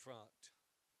 Walked up front.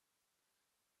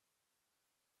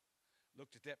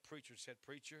 Looked at that preacher and said,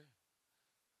 preacher,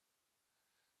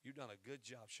 you done a good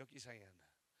job. Shook his hand.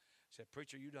 Said,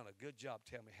 preacher, you done a good job.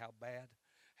 Tell me how bad,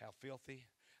 how filthy,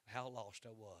 how lost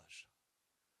I was.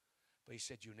 But he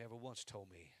said, you never once told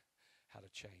me how to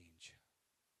change.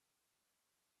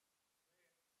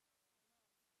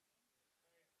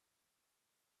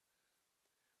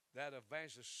 That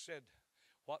evangelist said,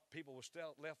 what people were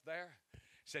still left there,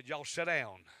 said, y'all sit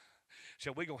down.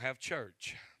 Said, we're going to have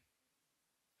church.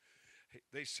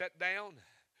 They sat down.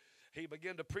 He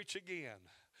began to preach again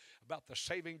about the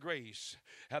saving grace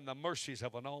and the mercies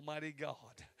of an almighty God.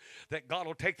 That God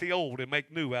will take the old and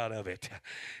make new out of it.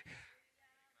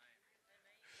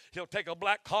 He'll take a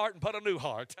black heart and put a new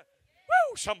heart.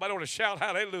 Woo! Somebody ought to shout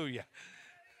hallelujah.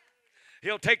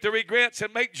 He'll take the regrets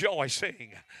and make joy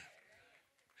sing.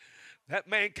 That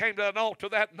man came to an altar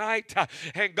that night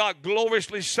and got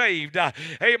gloriously saved.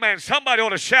 Amen. Somebody ought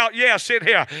to shout yes in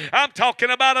here. I'm talking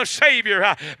about a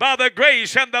Savior by the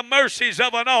grace and the mercies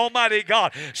of an almighty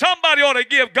God. Somebody ought to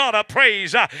give God a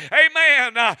praise.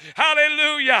 Amen.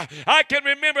 Hallelujah. I can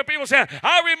remember people saying,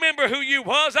 I remember who you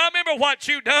was. I remember what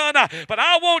you done. But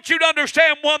I want you to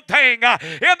understand one thing.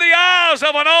 In the eyes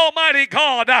of an almighty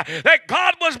God, that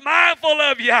God was mindful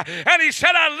of you. And He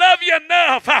said, I love you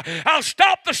enough. I'll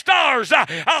stop the stars.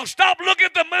 I'll stop looking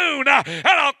at the moon, and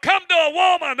I'll come to a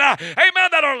woman,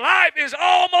 amen, that her life is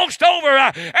almost over,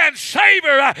 and save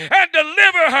her, and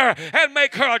deliver her, and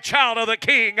make her a child of the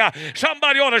King.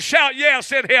 Somebody ought to shout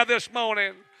yes in here this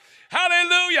morning.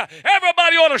 Hallelujah.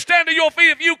 Everybody ought to stand to your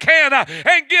feet if you can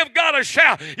and give God a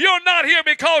shout. You're not here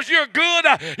because you're good.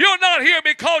 You're not here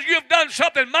because you've done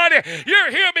something mighty.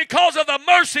 You're here because of the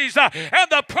mercies and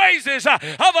the praises of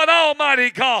an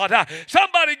almighty God.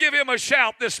 Somebody give Him a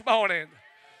shout this morning.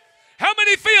 How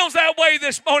many feels that way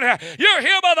this morning? You're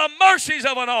here by the mercies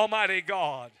of an almighty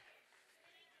God.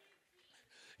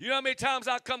 You know how many times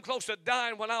I come close to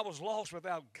dying when I was lost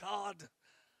without God?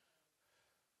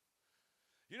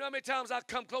 You know how many times I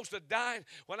come close to dying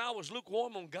when I was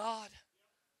lukewarm on God?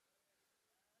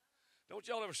 Don't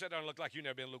y'all ever sit there and look like you've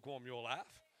never been lukewarm in your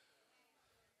life?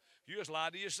 You just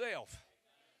lied to yourself.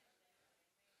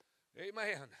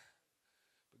 Amen.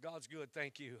 But God's good,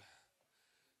 thank you.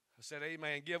 I said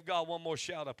amen. Give God one more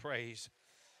shout of praise.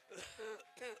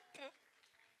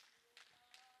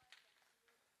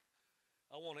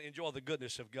 I want to enjoy the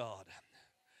goodness of God.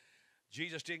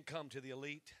 Jesus didn't come to the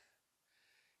elite.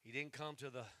 He didn't come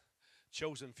to the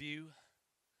chosen few.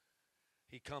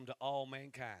 He come to all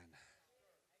mankind.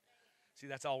 See,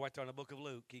 that's all right there in the book of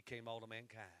Luke. He came all to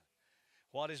mankind.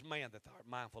 What is man that thou art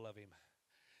mindful of him?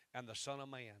 And the Son of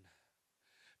Man.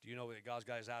 Do you know that God's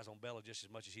got his eyes on Bella just as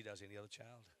much as he does any other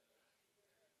child?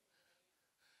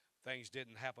 Things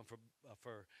didn't happen for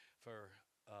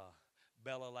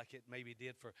Bella like it maybe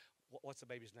did for, what's the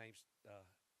baby's name,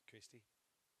 Christy?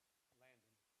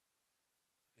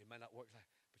 Landon. It may not work like,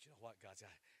 but you know what, God's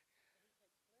eye.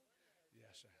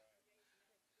 Yes, sir.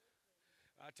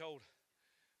 I told,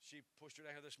 she pushed her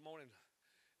down here this morning,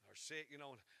 her sick, you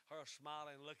know, and her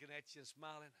smiling, looking at you and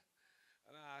smiling.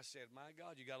 And I said, my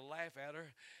God, you got to laugh at her.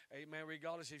 Amen.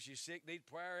 Regardless if she's sick, need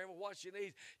prayer, ever what she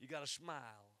needs, you got to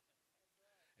smile.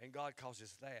 And God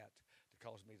causes that to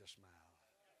cause me to smile.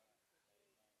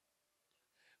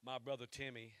 My brother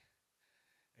Timmy,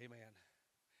 amen,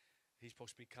 he's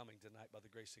supposed to be coming tonight by the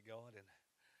grace of God.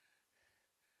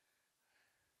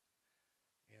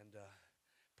 And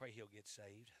pray he'll get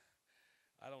saved.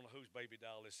 I don't know whose baby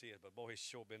doll this is, but boy, he's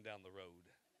sure been down the road.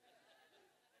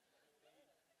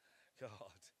 God.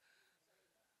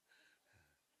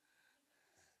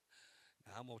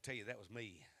 Now, I'm going to tell you, that was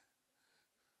me.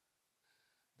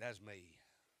 That's me.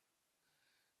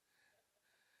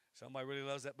 Somebody really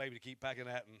loves that baby to keep packing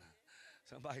that, and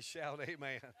somebody shout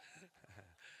amen.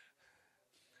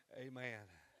 Amen.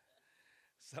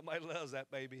 Somebody loves that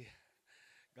baby.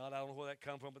 God, I don't know where that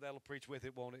come from, but that'll preach with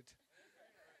it, won't it?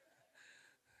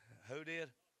 Who did?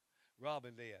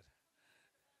 Robin did.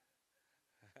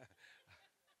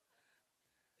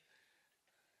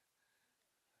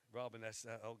 Robin, that's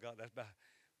oh God, that's about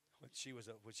when she was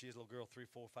a little girl, 3,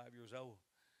 4, 5 years old.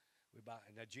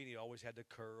 Now Jeannie always had the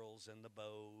curls and the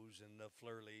bows and the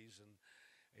flurlies and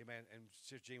amen. And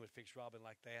Sister Jean would fix Robin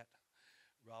like that.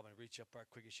 Robin would reach up there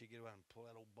quick as she get around and pull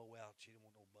that old bow out. She didn't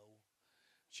want no bow.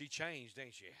 She changed,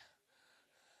 didn't she?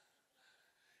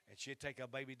 And she'd take a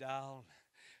baby doll.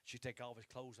 She'd take all of his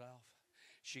clothes off.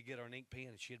 She'd get her an ink pen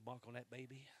and she'd mark on that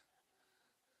baby.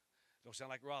 Don't sound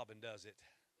like Robin, does it?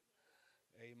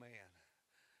 Amen.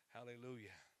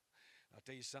 Hallelujah. I'll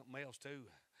tell you something else too.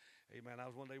 Amen. I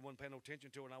was one day, wasn't paying no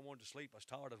attention to her, and I wanted to sleep. I was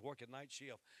tired. I was working night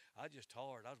shift. I was just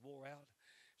tired. I was wore out.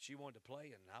 She wanted to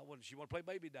play, and she wanted to play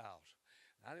baby dolls.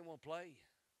 I didn't want to play.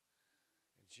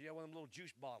 And she had one of them little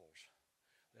juice bottles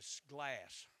that's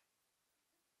glass.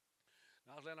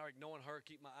 And I was laying there ignoring her,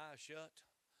 keep my eyes shut.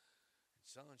 And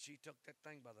son, she took that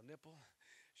thing by the nipple.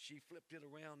 She flipped it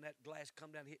around. That glass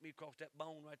come down and hit me across that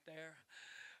bone right there.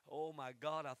 Oh, my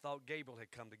God, I thought Gabriel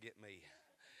had come to get me.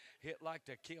 Hit like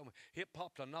to kill me. It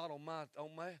popped a knot on my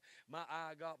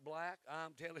eye got black.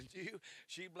 I'm telling you,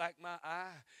 she blacked my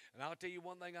eye. And I'll tell you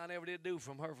one thing I never did do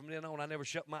from then on. I never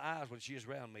shut my eyes when she was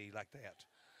around me like that.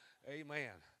 Amen.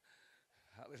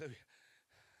 Hallelujah.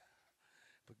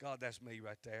 But God, that's me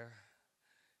right there.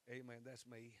 Amen. That's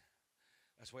me.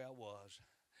 That's the way I was.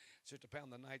 Sister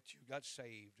Pound, the night you got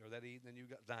saved, or that evening you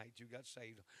got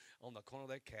saved on the corner of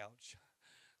that couch,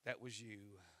 that was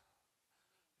you.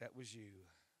 That was you.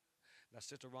 Now,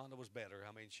 Sister Rhonda was better.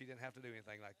 I mean, she didn't have to do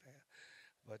anything like that.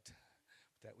 But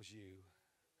that was you.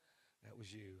 That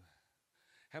was you.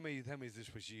 How many of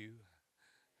this was you?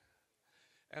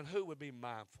 And who would be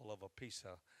mindful of a piece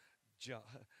of junk?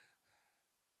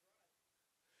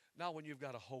 Not when you've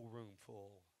got a whole room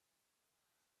full.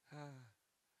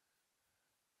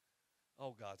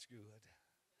 Oh, God's good.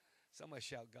 Somebody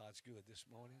shout, God's good this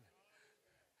morning.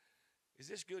 Is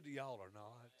this good to y'all or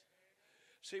not?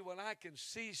 See, when I can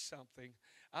see something,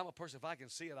 I'm a person, if I can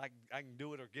see it, I can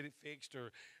do it or get it fixed,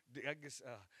 or I guess,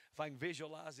 if I can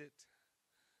visualize it.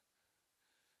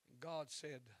 And God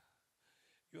said,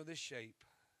 you're this shape,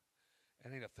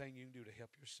 and ain't a thing you can do to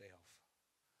help yourself.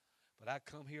 But I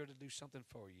come here to do something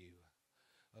for you.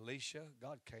 Alicia,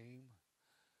 God came,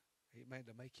 amen,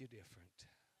 to make you different.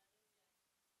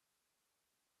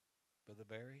 Brother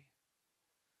Barry,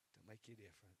 to make you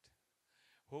different.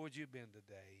 Where would you have been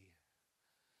today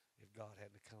if God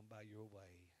hadn't come by your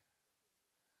way?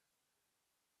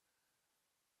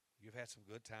 You've had some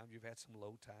good times. You've had some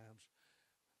low times.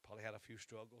 Probably had a few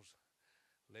struggles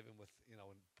living with,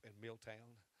 in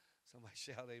Milltown. Somebody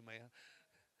shout amen.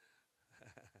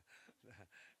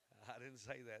 I didn't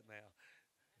say that now.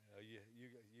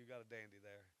 You got a dandy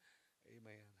there.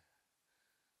 Amen.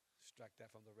 Strike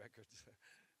that from the records.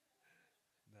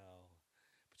 No.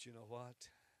 But you know what?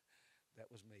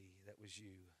 That was me. That was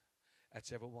you.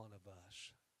 That's every one of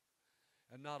us.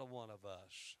 And not a one of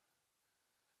us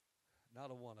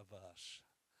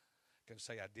can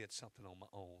say I did something on my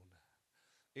own.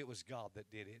 It was God that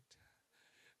did it.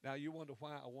 Now you wonder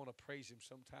why I want to praise him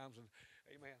sometimes. And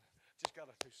amen. Just got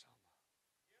to do something.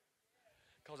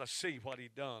 Because I see what he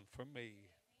done for me.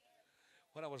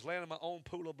 When I was laying in my own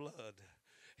pool of blood,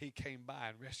 he came by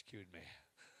and rescued me.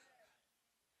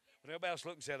 When everybody else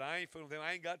looked and said, I ain't fooling with him,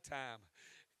 I ain't got time.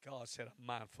 God said, I'm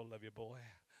mindful of you, boy.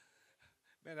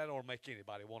 Man, that ought to make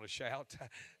anybody want to shout.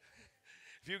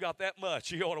 If you got that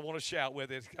much, you ought to want to shout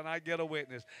with it. Can I get a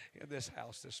witness in this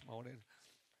house this morning?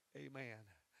 Amen.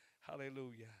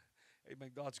 Hallelujah. Amen.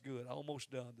 God's good.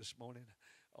 Almost done this morning.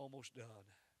 Almost done.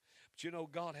 But you know,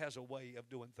 God has a way of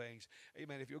doing things.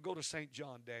 Amen. If you'll go to St.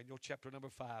 John, Daniel, chapter number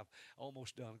 5.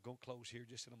 Almost done. Going to close here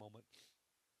just in a moment.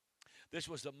 This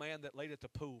was the man that laid at the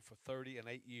pool for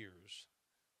 38 years.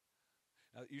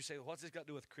 Now, you say, what's this got to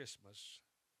do with Christmas?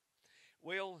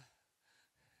 Well,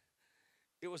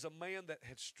 it was a man that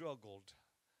had struggled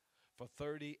for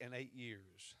 38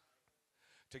 years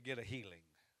to get a healing.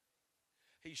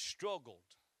 He struggled.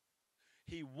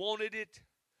 He wanted it,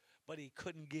 but he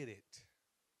couldn't get it.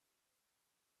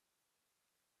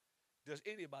 Does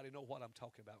anybody know what I'm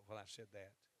talking about when I said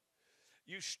that?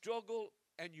 You struggle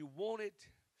and you want it,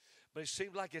 but it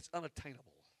seems like it's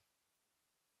unattainable.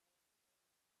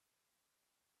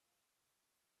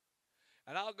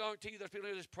 And I'll guarantee you there's people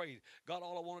who just prayed, God,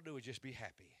 all I want to do is just be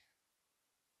happy.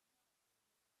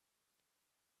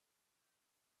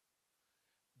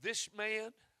 This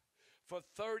man, for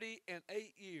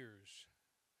 38 years,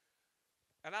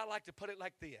 and I like to put it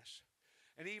like this,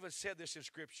 and he even said this in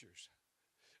scriptures.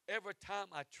 Every time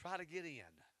I try to get in,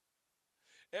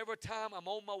 every time I'm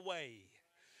on my way,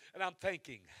 and I'm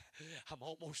thinking, I'm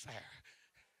almost there.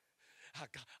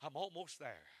 I'm almost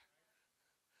there.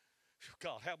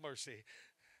 God, have mercy.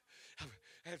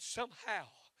 And somehow,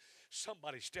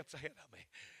 somebody steps ahead of me.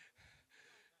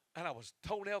 And I was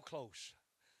toenail close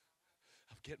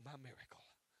of getting my miracle.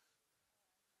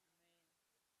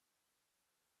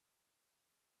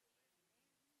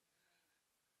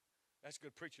 That's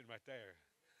good preaching right there.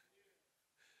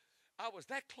 I was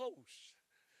that close.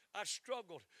 I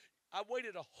struggled. I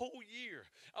waited a whole year.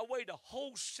 I waited a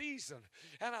whole season.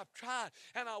 And I've tried,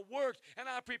 and I worked, and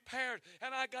I prepared,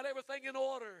 and I got everything in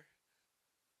order.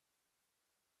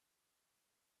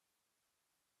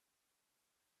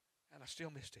 And I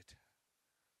still missed it.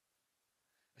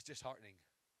 That's disheartening.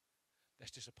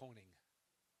 That's disappointing.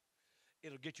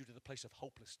 It'll get you to the place of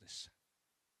hopelessness.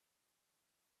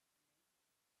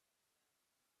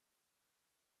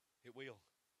 It will.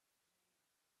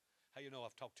 How you know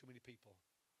I've talked to too many people?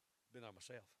 Been there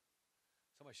myself.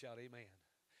 Somebody shout amen.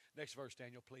 Next verse,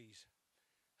 Daniel, please.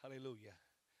 Hallelujah.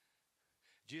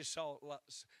 Jesus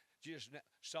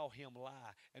saw him lie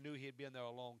and knew he had been there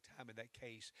a long time in that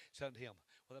case. Said unto him,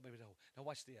 well, that made me know. Now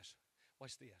watch this.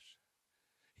 Watch this.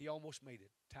 He almost made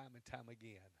it time and time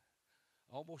again.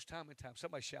 Almost time and time.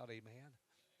 Somebody shout amen.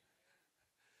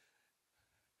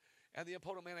 And the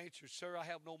impotent man answered, Sir, I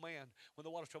have no man when the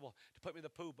water's troubled to put me in the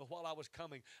pool. But while I was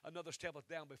coming, another stepped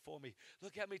down before me.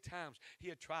 Look how many times he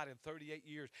had tried in 38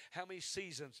 years. How many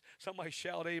seasons? Somebody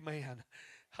shout amen.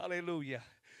 Hallelujah.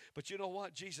 But you know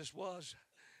what Jesus was?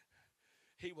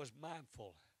 He was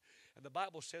mindful. And the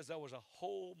Bible says there was a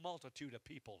whole multitude of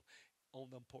people on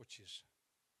them porches.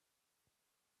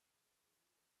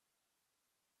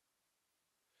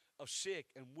 Of sick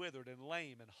and withered and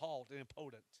lame and halt and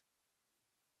impotent.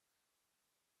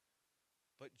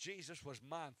 But Jesus was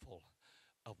mindful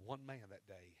of one man that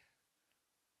day.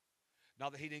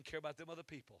 Not that he didn't care about them other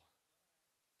people.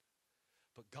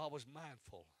 But God was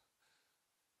mindful.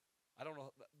 I don't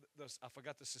know, I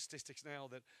forgot the statistics now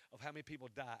that of how many people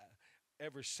die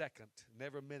every second and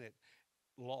every minute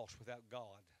lost without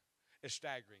God. It's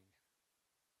staggering.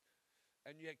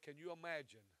 And yet, can you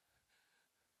imagine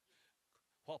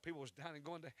while people was dying and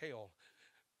going to hell,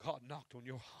 God knocked on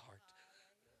your heart.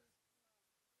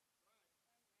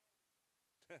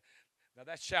 Now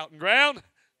that's shouting ground.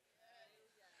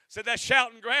 Said that's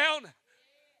shouting ground.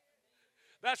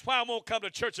 That's why I'm going to come to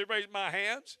church and raise my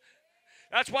hands.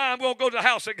 That's why I'm going to go to the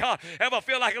house of God. If I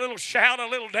feel like a little shout, a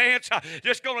little dance, I'm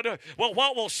just going to do it. Well,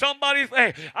 what will somebody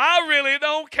think? I really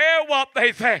don't care what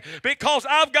they think, because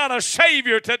I've got a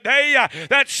Savior today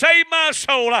that saved my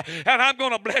soul, and I'm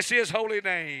going to bless His holy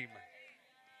name.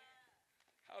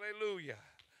 Hallelujah.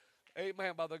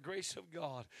 Amen. By the grace of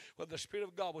God, when the Spirit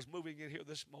of God was moving in here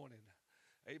this morning.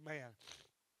 Amen.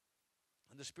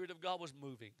 And the Spirit of God was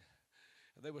moving,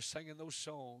 and they were singing those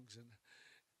songs, and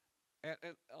I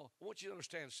want you to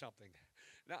understand something.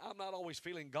 Now, I'm not always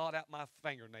feeling God out my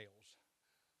fingernails.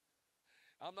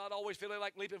 I'm not always feeling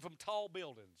like leaping from tall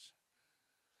buildings.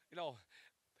 You know,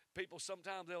 people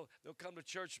sometimes they'll come to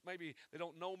church, maybe they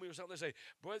don't know me or something. They say,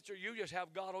 "Brother, you just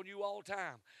have God on you all the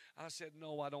time." I said,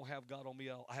 "No, I don't have God on me.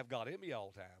 I have God in me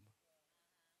all the time."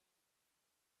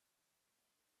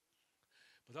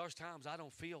 But there's times I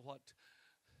don't feel what,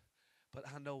 but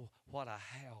I know what I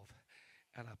have,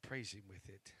 and I praise Him with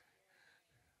it.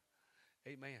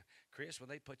 Amen. Chris, when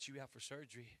they put you out for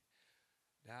surgery,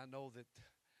 now I know that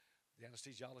the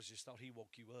anesthesiologist thought he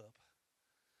woke you up.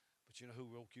 But you know who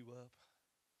woke you up?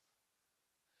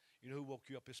 You know who woke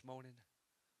you up this morning?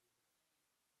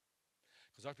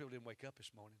 Because our people didn't wake up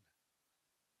this morning.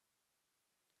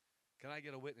 Can I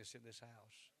get a witness in this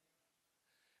house?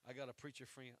 I got a preacher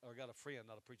friend, or I got a friend,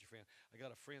 not a preacher friend. I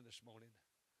got a friend this morning.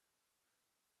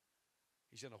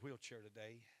 He's in a wheelchair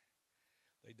today.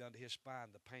 They done to his spine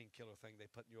the painkiller thing they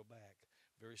put in your back.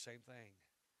 Very same thing.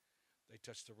 They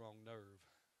touched the wrong nerve.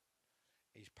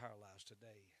 He's paralyzed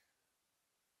today.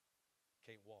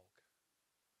 Can't walk.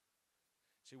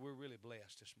 See, we're really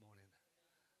blessed this morning.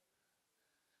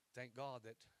 Thank God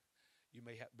that you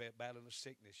may be battling a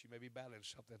sickness. You may be battling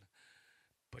something,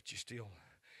 but you still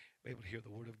be able to hear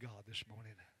the word of God this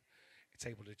morning. It's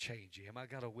able to change you. I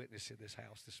got a witness in this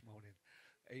house this morning.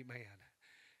 Amen.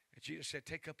 And Jesus said,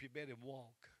 "Take up your bed and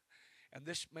walk." And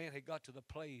this man had got to the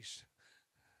place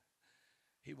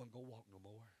he wasn't going to walk no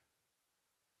more.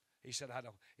 He said, I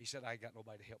ain't got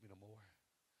nobody to help me no more.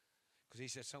 Because he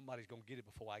said, somebody's going to get it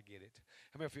before I get it.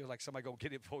 How many feel like somebody's going to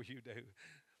get it before you do?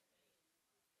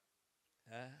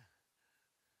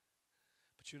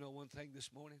 But you know one thing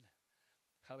this morning?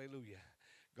 Hallelujah.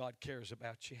 God cares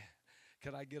about you.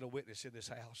 Can I get a witness in this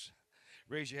house?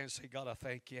 Raise your hand and say, "God, I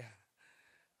thank you."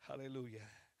 Hallelujah.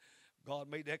 God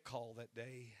made that call that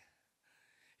day.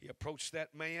 He approached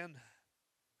that man.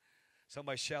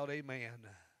 Somebody shout amen.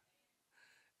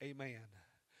 Amen.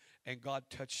 And God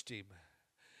touched him.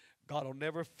 God will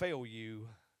never fail you.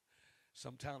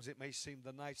 Sometimes it may seem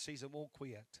the night season won't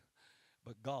quit,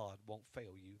 but God won't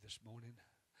fail you this morning.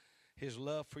 His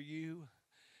love for you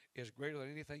is greater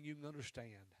than anything you can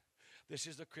understand. This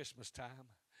is the Christmas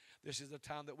time. This is the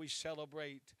time that we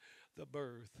celebrate the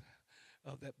birth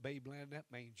of that babe lamb in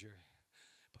that manger.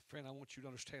 But friend, I want you to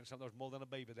understand something. There's more than a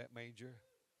baby in that manger.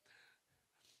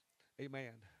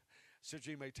 Amen.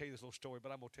 Sister Jean may tell you this little story,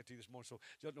 but I'm going to tell you this morning, so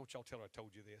don't y'all tell her I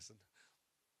told you this. And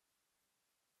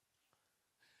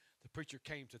the preacher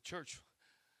came to church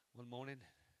one morning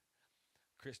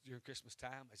during Christmas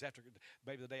time. It's after,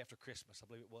 maybe the day after Christmas, I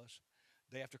believe it was.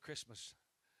 Day after Christmas.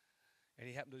 And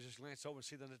he happened to just glance over and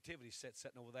see the nativity set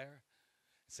sitting over there.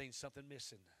 Seen something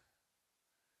missing.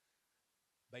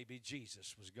 Baby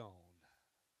Jesus was gone.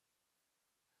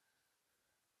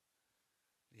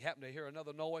 He happened to hear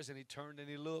another noise, and he turned and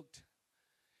he looked,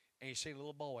 and he seen a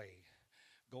little boy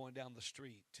going down the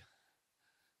street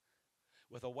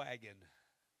with a wagon,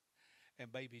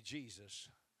 and baby Jesus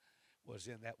was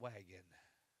in that wagon.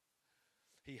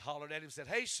 He hollered at him and said,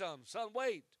 "Hey, son,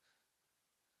 wait."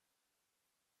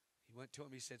 He went to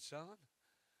him, he said, "Son,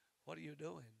 what are you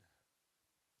doing?"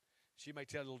 She may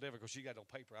tell a little different because she got no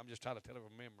paper. I'm just trying to tell her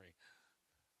from memory.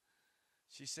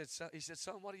 He said,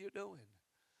 "Son, what are you doing?"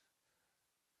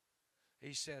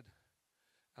 He said,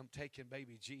 "I'm taking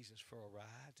baby Jesus for a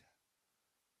ride."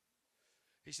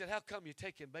 He said, "How come you're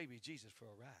taking baby Jesus for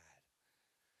a ride?"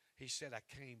 He said, "I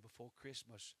came before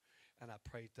Christmas and I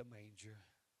prayed at the manger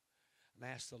and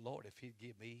asked the Lord if He'd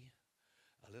give me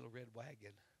a little red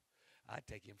wagon. I'd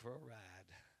take Him for a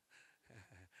ride."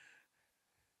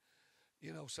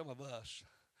 You know, some of us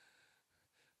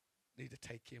need to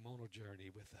take Him on a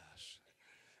journey with us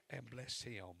and bless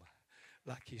Him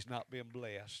like He's not been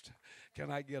blessed.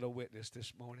 Can I get a witness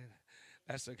this morning?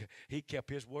 He kept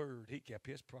His word. He kept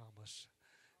His promise.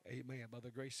 Amen. By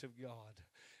the grace of God.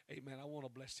 Amen. I want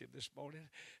to bless Him this morning.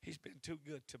 He's been too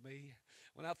good to me.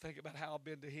 When I think about how I've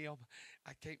been to Him,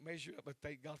 I can't measure up, but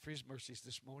thank God for His mercies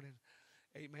this morning.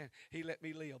 Amen. He let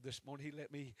me live this morning. He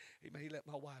let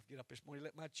my wife get up this morning. He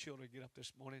let my children get up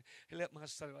this morning. He let my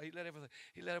son, He let everything.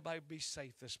 He let everybody be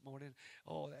safe this morning.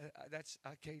 Oh,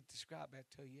 I can't describe that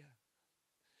to you.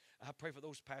 I pray for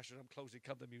those pastors. I'm closing.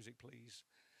 Come to music, please.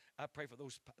 I pray for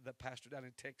those the pastor down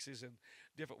in Texas and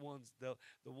different ones. The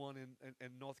one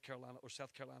in North Carolina or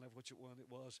South Carolina, which one it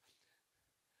was.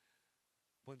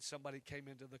 When somebody came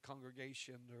into the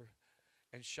congregation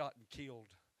and shot and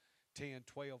killed 10,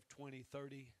 12, 20,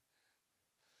 30.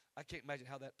 I can't imagine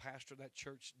how that pastor, that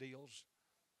church deals.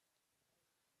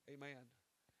 Amen.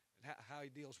 And how he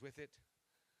deals with it.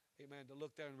 Amen. To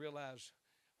look there and realize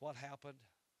what happened.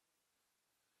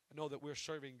 I know that we're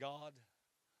serving God.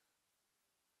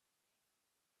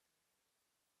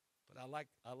 But I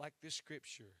like this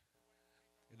scripture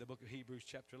in the book of Hebrews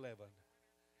chapter 11.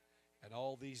 And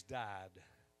all these died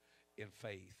in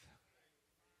faith.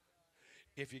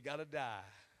 If you got to die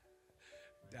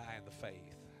in the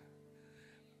faith.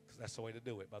 Because that's the way to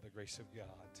do it by the grace of God.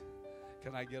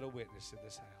 Can I get a witness in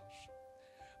this house?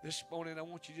 This morning I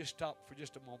want you to just stop for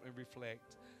just a moment and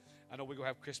reflect. I know we're going to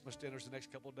have Christmas dinners the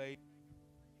next couple of days.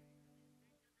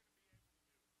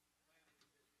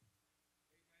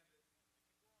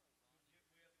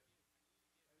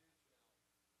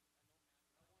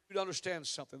 You to understand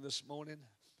something this morning.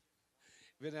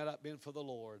 If it had not been for the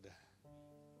Lord,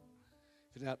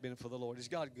 if it had not been for the Lord, is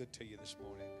God good to you this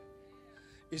morning?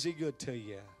 Is He good to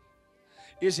you?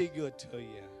 Is He good to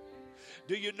you?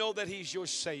 Do you know that He's your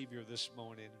Savior this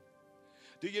morning?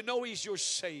 Do you know He's your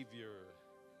Savior?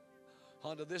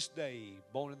 Unto this day,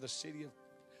 born in the city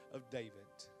of David,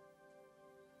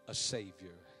 a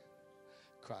Savior,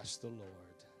 Christ the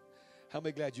Lord. How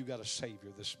many glad you got a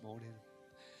Savior this morning?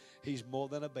 He's more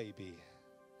than a baby.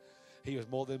 He was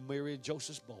more than Mary and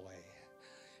Joseph's boy.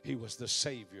 He was the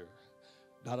Savior,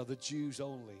 not of the Jews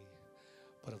only,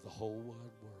 but of the whole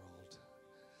wide world.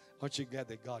 Aren't you glad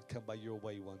that God come by your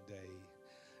way one day?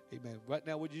 Amen. Right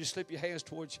now, would you just slip your hands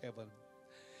towards heaven?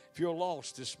 If you're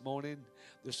lost this morning,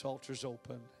 this altar's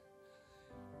open.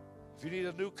 If you need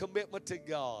a new commitment to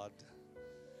God,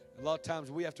 a lot of times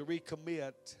we have to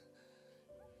recommit,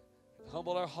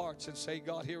 humble our hearts and say,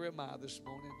 God, here am I this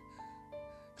morning.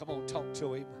 Come on, talk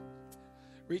to Him.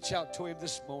 Reach out to Him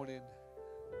this morning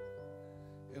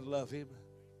and love Him.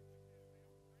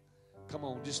 Come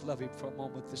on, just love Him for a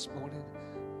moment this morning.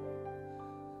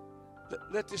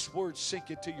 Let this word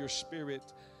sink into your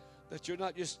spirit, that you're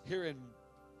not just hearing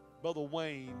Brother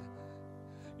Wayne.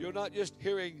 You're not just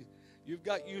hearing, you've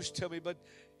got used to me, but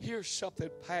hear something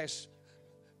past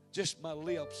just my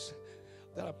lips,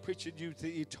 that I'm preaching you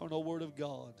the eternal word of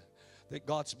God, that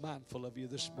God's mindful of you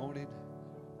this morning,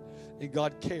 and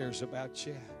God cares about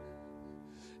you.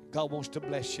 God wants to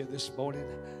bless you this morning.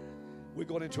 We're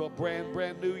going into a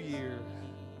brand new year.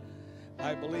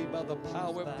 I believe by the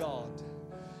power of God,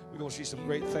 we're going to see some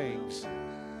great things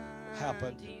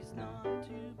happen.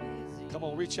 Come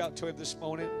on, reach out to Him this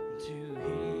morning. To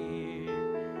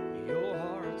hear your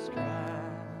heart's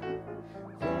cry,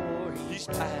 for He's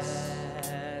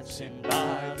passing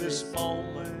by this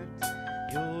moment.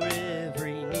 Your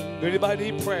every need.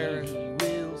 Anybody need prayer?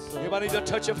 Anybody need a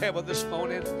touch of heaven this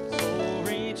morning? So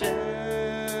reach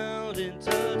out and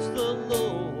touch the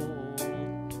Lord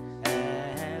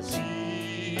as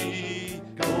He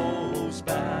goes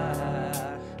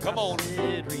by. Come on.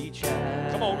 Reach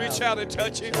out. Come on, reach out and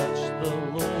touch Him. Touch the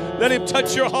Lord. Let Him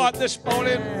touch your heart this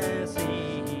morning.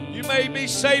 You may be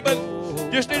saved, but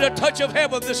just need a touch of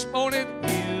heaven this morning.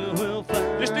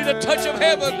 Just need a touch of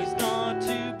heaven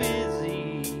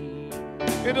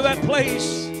into that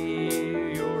place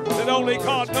that only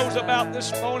God knows about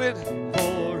this morning.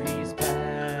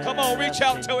 Come on, reach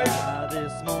out to Him.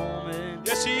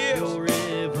 Yes, He is.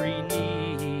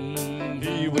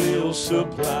 He will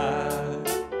supply.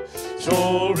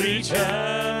 So reach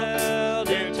out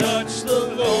and touch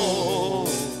the Lord.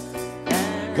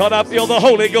 God, I feel the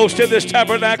Holy Ghost in this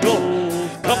tabernacle.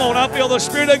 Come on, I feel the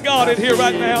Spirit of God in here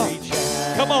right now.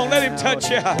 Come on, let Him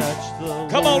touch you.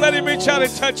 Come on, let Him reach out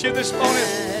and touch you this morning.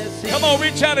 Come on,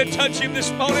 reach out and touch Him this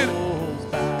morning.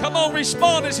 Come on,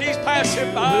 respond as He's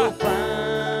passing by.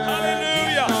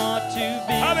 Hallelujah.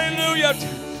 Hallelujah.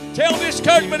 Tell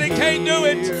discouragement He can't do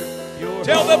it.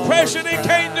 Tell depression He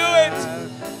can't do it.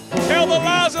 Tell the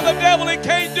lies of the devil He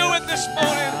can't do it this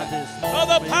morning. By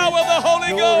the power of the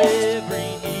Holy Ghost.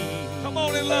 Come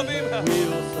on and love Him.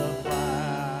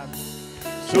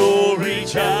 So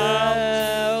reach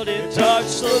out and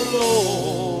touch the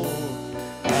Lord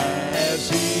as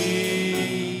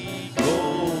He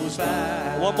goes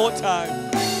by. One more time.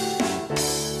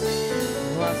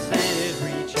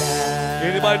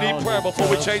 Anybody need prayer before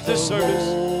we change this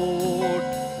service?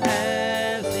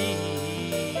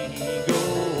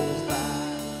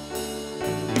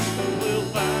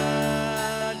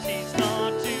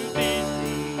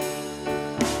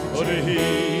 To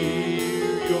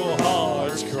hear your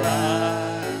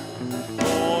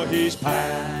he's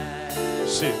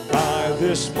passing by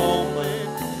this moment.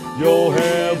 Your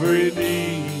every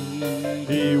need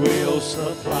he will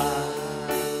supply.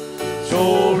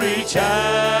 So reach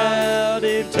out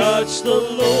and touch the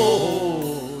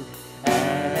Lord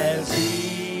as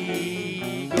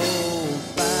he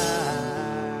goes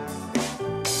by.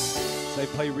 They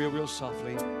play real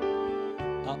softly.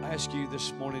 I'll ask you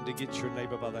this morning to get your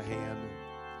neighbor by the hand.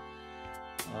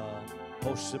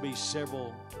 Supposed to be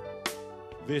several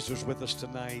visitors with us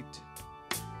tonight.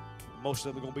 Most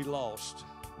of them are going to be lost.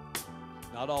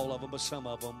 Not all of them, but some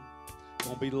of them are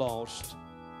going to be lost.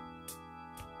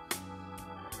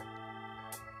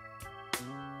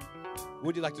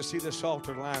 Would you like to see this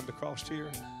altar lined across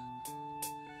here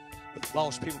with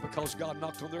lost people because God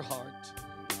knocked on their heart?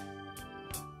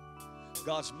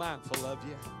 God's mindful of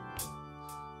you.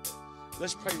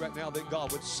 Let's pray right now that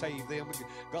God would save them.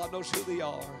 God knows who they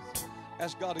are.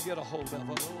 Ask God to get a hold of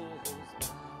them.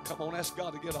 Come on, ask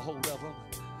God to get a hold of them.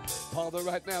 Father,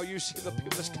 right now you see the people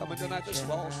that's coming tonight that's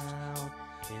lost.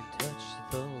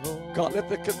 God, let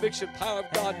the conviction power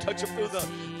of God touch them through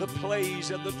the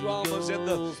plays and the dramas and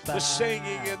the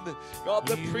singing and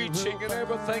the preaching and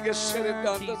everything is said and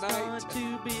done tonight.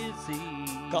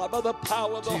 God, by the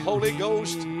power of the Holy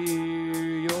Ghost,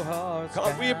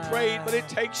 God, we have prayed, but it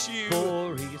takes you.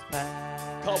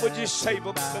 God, would you save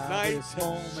them tonight?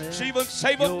 Even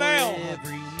save them now.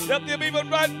 Let them even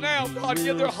right now, God,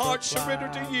 give their hearts surrender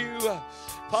to you.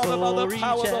 Father, by the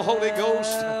power of the Holy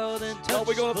Ghost, God,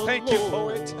 we're going to thank you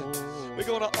for it. We're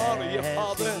going to honor you,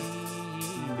 Father,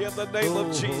 in the name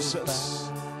of Jesus.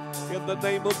 In the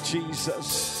name of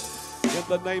Jesus. In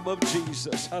the name of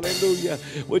Jesus. Hallelujah.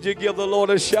 Would you give the Lord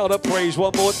a shout of praise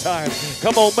one more time?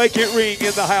 Come on, make it ring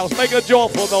in the house. Make a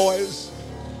joyful noise.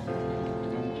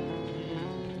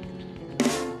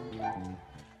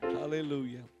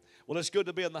 Hallelujah. Well, it's good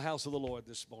to be in the house of the Lord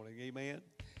this morning. Amen.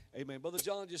 Amen. Brother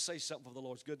John, just say something for the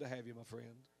Lord. It's good to have you, my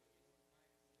friend.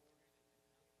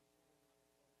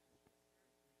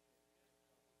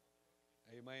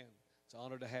 Amen. It's an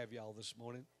honor to have y'all this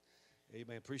morning.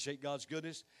 Amen. Appreciate God's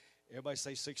goodness. Everybody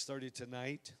say 6:30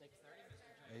 tonight.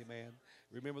 6:30. Amen.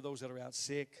 Remember those that are out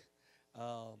sick.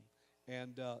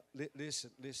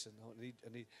 Listen. I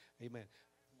need, amen.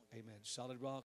 Amen. Solid Rock.